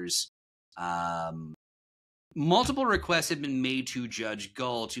jurors. Multiple requests have been made to Judge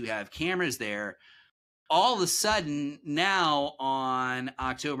Gull to have cameras there. All of a sudden, now on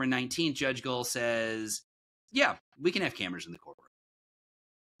October 19th, Judge Gull says, yeah, we can have cameras in the courtroom.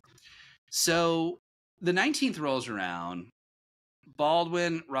 So the 19th rolls around.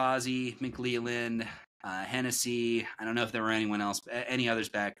 Baldwin, Rozzi, McLeland, Hennessy, I don't know if there were any others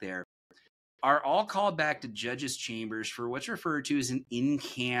back there, are all called back to judges' chambers for what's referred to as an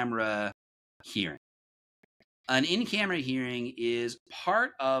in-camera hearing. An in-camera hearing is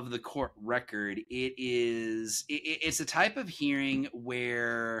part of the court record. It's a type of hearing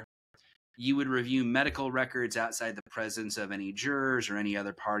where You would review medical records outside the presence of any jurors or any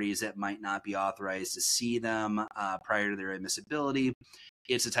other parties that might not be authorized to see them prior to their admissibility.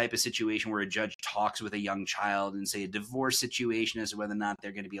 It's a type of situation where a judge talks with a young child in, say, a divorce situation as to whether or not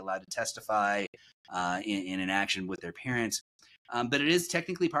they're going to be allowed to testify in an action with their parents. But it is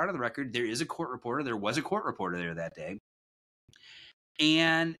technically part of the record. There is a court reporter. There was a court reporter there that day.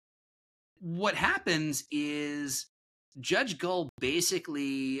 And what happens is Judge Gull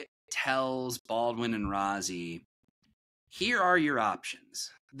basically tells Baldwin and Rozzi, here are your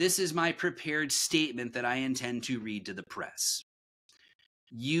options. This is my prepared statement that I intend to read to the press.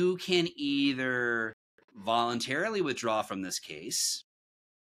 You can either voluntarily withdraw from this case,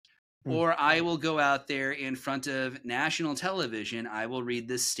 or I will go out there in front of national television, I will read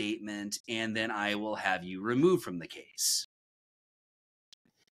this statement, and then I will have you removed from the case.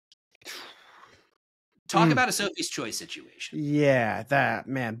 Talk about a Sophie's Choice situation. Yeah, that,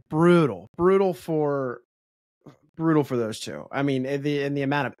 man, brutal for those two. I mean, the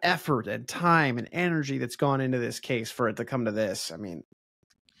amount of effort and time and energy that's gone into this case for it to come to this. I mean,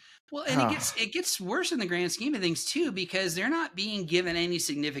 well, and it gets worse in the grand scheme of things too, because they're not being given any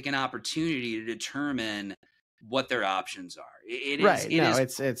significant opportunity to determine what their options are. It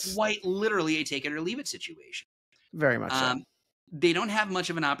is quite literally a take it or leave it situation. Very much so. They don't have much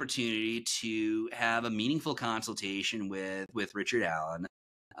of an opportunity to have a meaningful consultation with Richard Allen,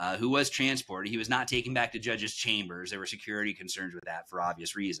 who was transported. He was not taken back to judges' chambers. There were security concerns with that for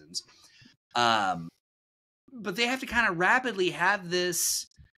obvious reasons. But they have to kind of rapidly have this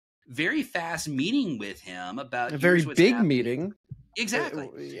very fast meeting with him about a very big meeting.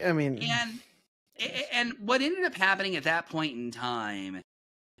 Exactly. I mean, and what ended up happening at that point in time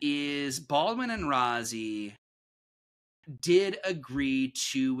is Baldwin and Rozzi did agree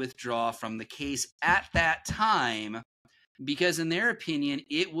to withdraw from the case at that time because, in their opinion,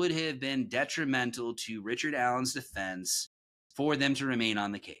 it would have been detrimental to Richard Allen's defense for them to remain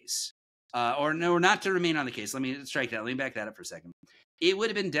on the case. Or no, not to remain on the case. Let me strike that. Let me back that up for a second. It would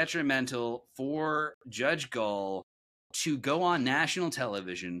have been detrimental for Judge Gull to go on national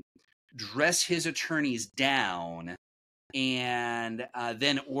television, dress his attorneys down, and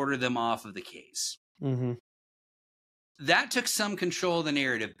then order them off of the case. Mm-hmm. That took some control of the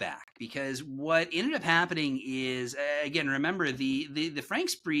narrative back, because what ended up happening is, again, remember the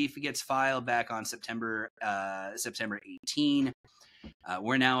Franks brief gets filed back on September 18.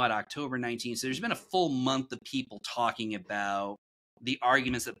 We're now at October 19. So there's been a full month of people talking about the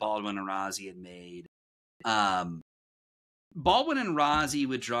arguments that Baldwin and Rozzi had made. Baldwin and Rozzi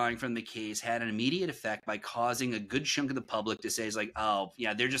withdrawing from the case had an immediate effect by causing a good chunk of the public to say, it's like, oh,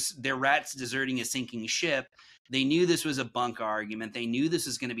 yeah, they're rats deserting a sinking ship. They knew this was a bunk argument. They knew this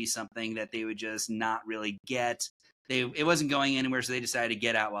was going to be something that they would just not really get. It wasn't going anywhere, so they decided to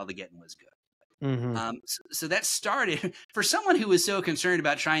get out while the getting was good. Mm-hmm. So that started, for someone who was so concerned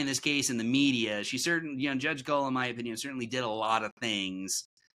about trying this case in the media, she certainly, Judge Gull, in my opinion, certainly did a lot of things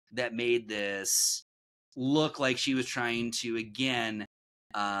that made this look like she was trying to, again,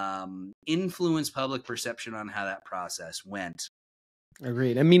 influence public perception on how that process went.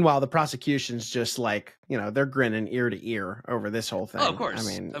 Agreed. And meanwhile, the prosecution's just like, they're grinning ear to ear over this whole thing. Oh, of course. I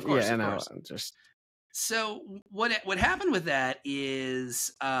mean, of course. just. So what happened with that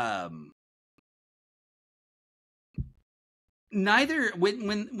is, neither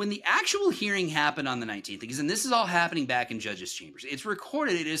when the actual hearing happened on the 19th, because, and this is all happening back in judges' chambers. It's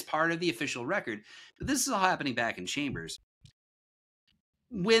recorded. It is part of the official record, but this is all happening back in chambers.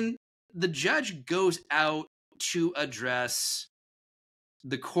 When the judge goes out to address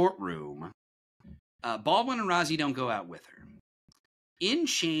the courtroom, Baldwin and Rozzi don't go out with her. In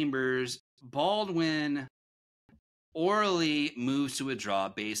chambers, Baldwin orally moves to withdraw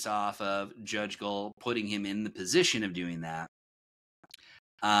based off of Judge Gull putting him in the position of doing that.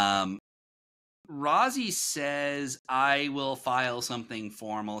 Rozzi says, I will file something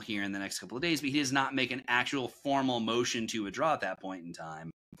formal here in the next couple of days, but he does not make an actual formal motion to withdraw at that point in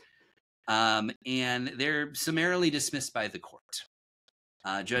time. And they're summarily dismissed by the court.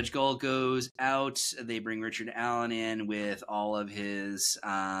 Judge Gull goes out. They bring Richard Allen in with all of his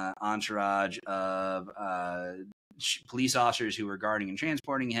entourage of police officers who were guarding and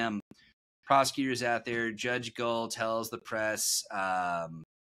transporting him. Prosecutors out there. Judge Gull tells the press,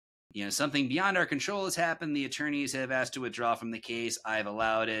 something beyond our control has happened. The attorneys have asked to withdraw from the case. I've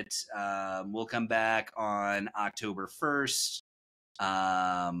allowed it. We'll come back on October 1st.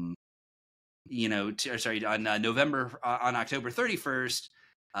 On October 31st,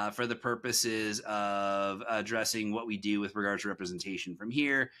 for the purposes of addressing what we do with regards to representation from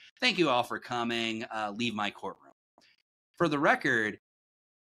here. Thank you all for coming. Leave my courtroom. For the record,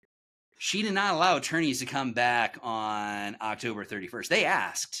 she did not allow attorneys to come back on October 31st. They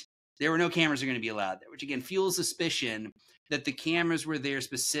asked. There were no cameras are going to be allowed there, which again fuels suspicion that the cameras were there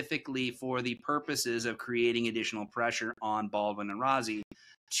specifically for the purposes of creating additional pressure on Baldwin and Rozzi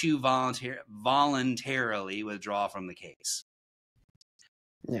to voluntarily withdraw from the case.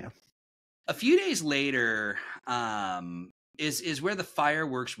 Yeah. A few days later is where the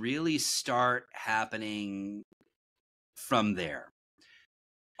fireworks really start happening from there.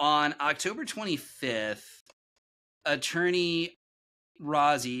 On October 25th, attorney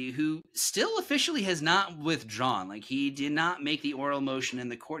Rozzi, who still officially has not withdrawn, like he did not make the oral motion in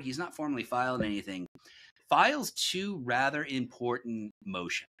the court, he's not formally filed anything, files two rather important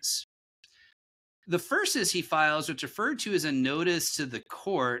motions. The first is he files what's referred to as a notice to the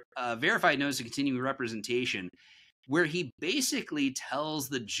court, a verified notice of continuing representation, where he basically tells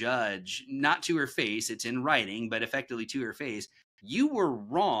the judge, not to her face, it's in writing, but effectively to her face, you were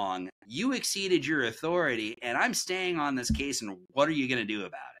wrong, you exceeded your authority, and I'm staying on this case, and what are you going to do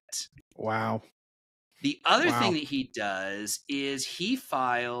about it? Wow. The other thing that he does is he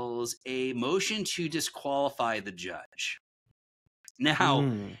files a motion to disqualify the judge.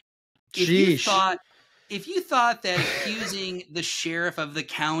 Now, if you thought that accusing the sheriff of the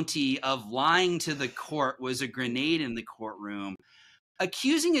county of lying to the court was a grenade in the courtroom,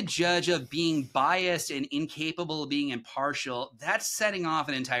 accusing a judge of being biased and incapable of being impartial, that's setting off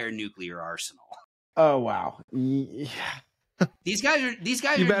an entire nuclear arsenal. Oh, wow. Yeah. These guys are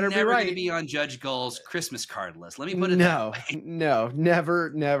never going to be on Judge Gull's Christmas card list. Let me put it that way. No,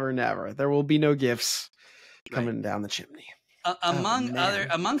 never. There will be no gifts coming down the chimney.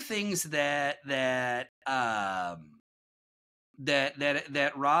 Among things that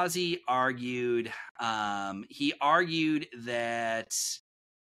Rozzi argued, he argued that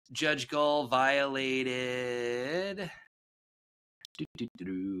Judge Gull violated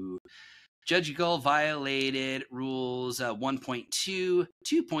rules 1.2, 2.2,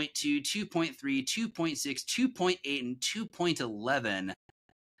 2.3, 2.6, 2.8, and 2.11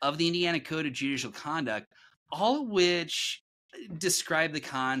 of the Indiana Code of Judicial Conduct, all of which describe the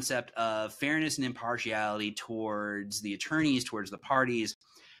concept of fairness and impartiality towards the attorneys, towards the parties.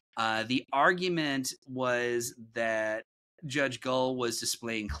 The argument was that Judge Gull was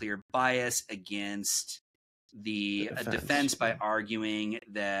displaying clear bias against the defense by arguing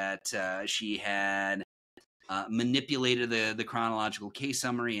that she had manipulated the chronological case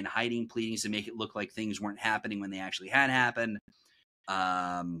summary and hiding pleadings to make it look like things weren't happening when they actually had happened.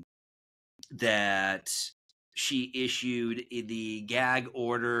 That she issued the gag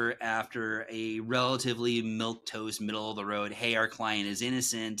order after a relatively milquetoast, middle of the road, hey, our client is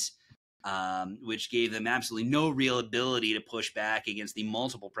innocent, which gave them absolutely no real ability to push back against the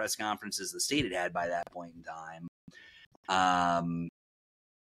multiple press conferences the state had by that point in time.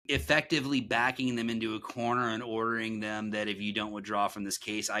 Effectively backing them into a corner and ordering them that if you don't withdraw from this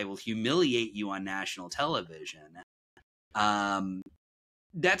case, I will humiliate you on national television.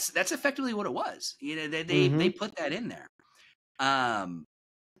 That's effectively what it was. You know, they put that in there. Now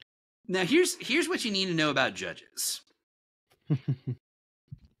here's what you need to know about judges.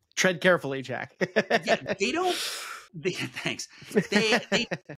 Tread carefully, Jack. Yeah, thanks. They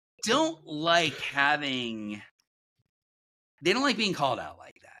don't like being called out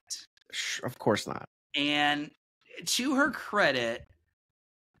like that. Of course not. And to her credit,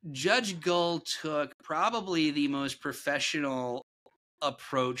 Judge Gull took probably the most professional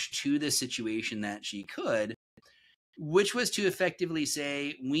approach to the situation that she could, which was to effectively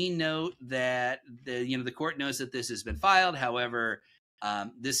say, we note that the court knows that this has been filed. However,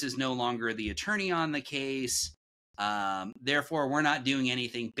 this is no longer the attorney on the case. Therefore, we're not doing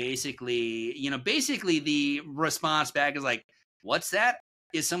anything. Basically, the response back is like, what's that?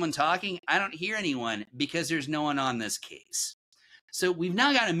 Is someone talking? I don't hear anyone because there's no one on this case. So we've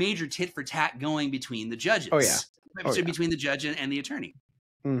now got a major tit for tat going between the judges. Oh, yeah. Between the judge and the attorney,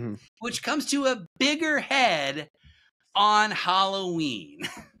 mm-hmm. Which comes to a bigger head on Halloween.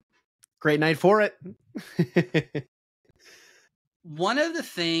 Great night for it. One of the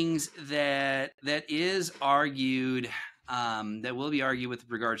things that is argued, that will be argued with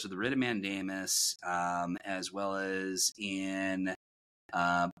regards to the writ of mandamus, as well as in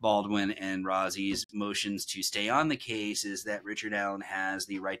Baldwin and Rozzi's motions to stay on the case, is that Richard Allen has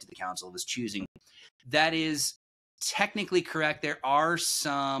the right to the counsel of his choosing. That is technically correct. There are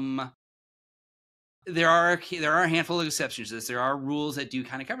a handful of exceptions to this. There are rules that do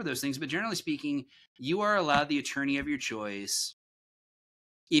kind of cover those things, but generally speaking, you are allowed the attorney of your choice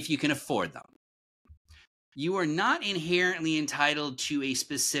if you can afford them. You are not inherently entitled to a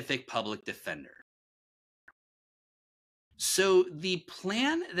specific public defender. So the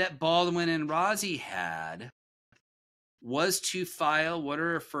plan that Baldwin and Rozzi had was to file what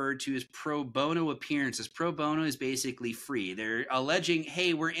are referred to as pro bono appearances. Pro bono is basically free. They're alleging,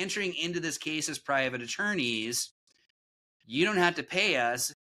 hey, we're entering into this case as private attorneys. You don't have to pay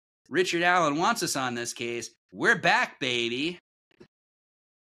us. Richard Allen wants us on this case. We're back, baby.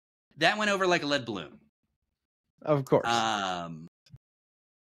 That went over like a lead balloon. Of course.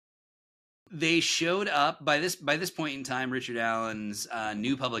 They showed up by this point in time. Richard Allen's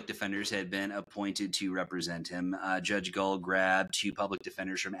new public defenders had been appointed to represent him. Judge Gull grabbed 2 public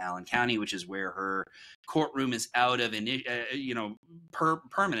defenders from Allen County, which is where her courtroom is out of,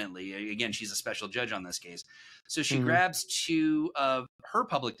 permanently. Again, she's a special judge on this case, so she grabs 2 of her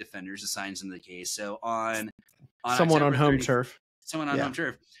public defenders, assigns them the case. So on someone on home turf. Someone on home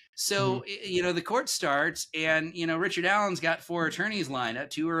turf. So, the court starts and, Richard Allen's got 4 attorneys lined up.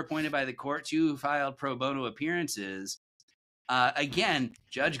 2 were appointed by the court, 2 filed pro bono appearances. Again,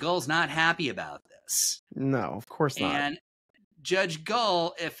 Judge Gull's not happy about this. No, of course not. And Judge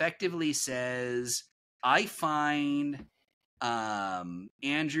Gull effectively says, I find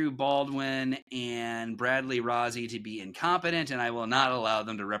Andrew Baldwin and Bradley Rozzi to be incompetent, and I will not allow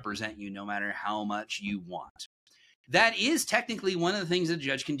them to represent you no matter how much you want. That is technically one of the things that a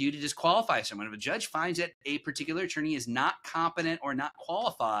judge can do to disqualify someone. If a judge finds that a particular attorney is not competent or not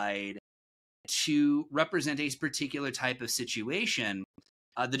qualified to represent a particular type of situation,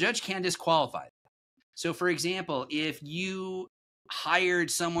 the judge can disqualify them. So, for example, if you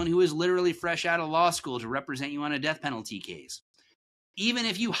hired someone who is literally fresh out of law school to represent you on a death penalty case, even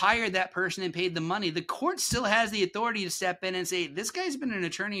if you hired that person and paid the money, the court still has the authority to step in and say, this guy's been an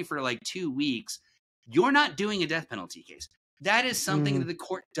attorney for like 2 weeks. You're not doing a death penalty case. That is something that the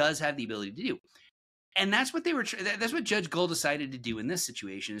court does have the ability to do. And that's what that's what Judge Gull decided to do in this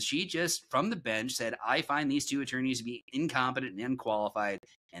situation. Is she just, from the bench, said, I find these 2 attorneys to be incompetent and unqualified,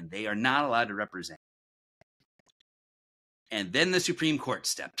 and they are not allowed to represent. And then the Supreme Court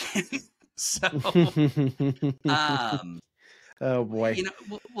stepped in. So, oh boy.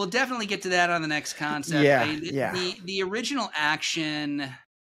 We'll definitely get to that on the next concept. The original action...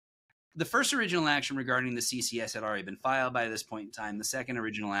 The first original action regarding the CCS had already been filed by this point in time. The second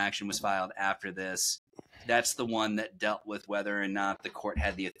original action was filed after this. That's the one that dealt with whether or not the court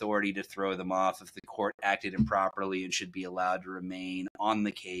had the authority to throw them off if the court acted improperly and should be allowed to remain on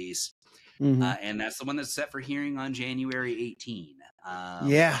the case. And that's the one that's set for hearing on January 18.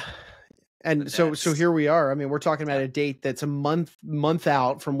 And so here we are. I mean, we're talking about a date that's a month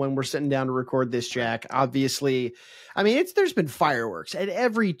out from when we're sitting down to record this, Jack. Obviously, I mean, there's been fireworks at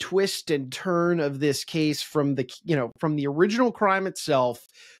every twist and turn of this case, from the original crime itself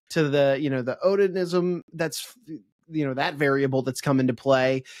to the Odinism that's that variable that's come into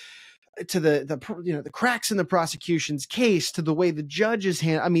play, to the cracks in the prosecution's case, to the way the judges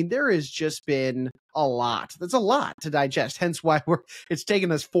I mean, there has just been a lot. That's a lot to digest. Hence why it's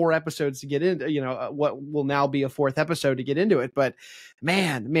taken us 4 episodes to get into, what will now be a 4th episode to get into it. But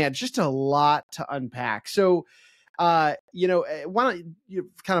man, just a lot to unpack. So, why don't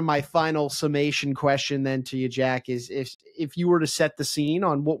kind of my final summation question then to you, Jack, is if you were to set the scene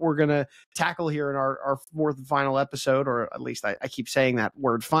on what we're going to tackle here in our 4th and final episode, or at least I keep saying that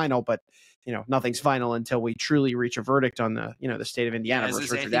word final, but nothing's final until we truly reach a verdict on the state of Indiana versus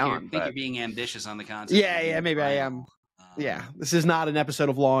Richard Allen. I think you're being ambitious on the concept. Yeah, maybe I am. This is not an episode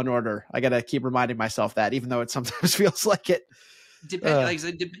of Law and Order. I got to keep reminding myself that, even though it sometimes feels like it.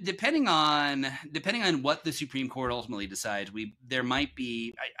 Depending on what the Supreme Court ultimately decides, there might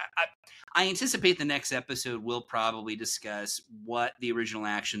be. I anticipate the next episode will probably discuss what the original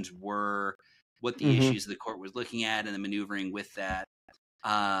actions were, what the issues the court was looking at, and the maneuvering with that.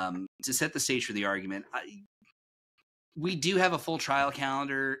 To set the stage for the argument, we do have a full trial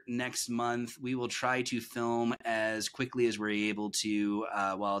calendar next month. We will try to film as quickly as we're able to,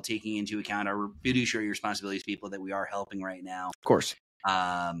 while taking into account our fiduciary responsibilities, people that we are helping right now. Of course.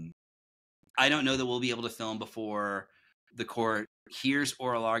 I don't know that we'll be able to film before the court hears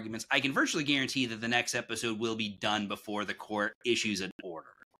oral arguments. I can virtually guarantee that the next episode will be done before the court issues an order.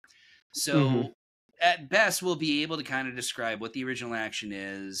 So at best, we'll be able to kind of describe what the original action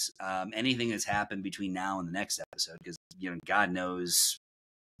is, anything that's happened between now and the next episode, because, God knows,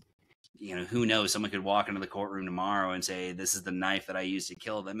 who knows? Someone could walk into the courtroom tomorrow and say, this is the knife that I used to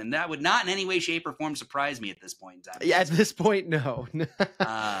kill them. And that would not in any way, shape, or form surprise me at this point in time. Yeah, at this point, no.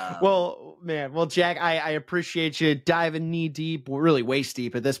 Well, Jack, I appreciate you diving knee deep, really waist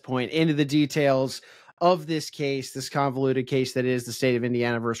deep at this point, into the details of this case, this convoluted case that is the state of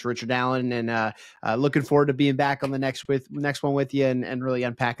Indiana versus Richard Allen. And looking forward to being back on the next one with you and really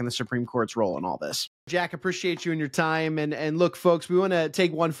unpacking the Supreme Court's role in all this. Jack, appreciate you and your time. And look, folks, we want to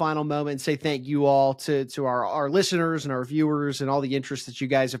take one final moment and say thank you all to our listeners and our viewers and all the interest that you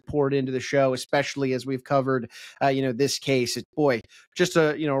guys have poured into the show, especially as we've covered, this case. Boy, just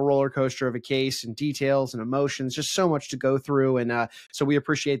a roller coaster of a case and details and emotions, just so much to go through. And so we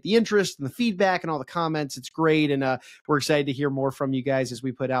appreciate the interest and the feedback and all the comments. It's great. And we're excited to hear more from you guys as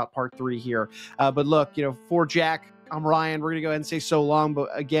we put out part 3 here. But look, for Jack, I'm Ryan. We're going to go ahead and say so long. But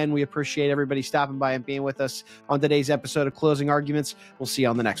again, we appreciate everybody stopping by and being with us on today's episode of Closing Arguments. We'll see you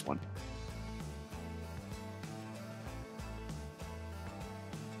on the next one.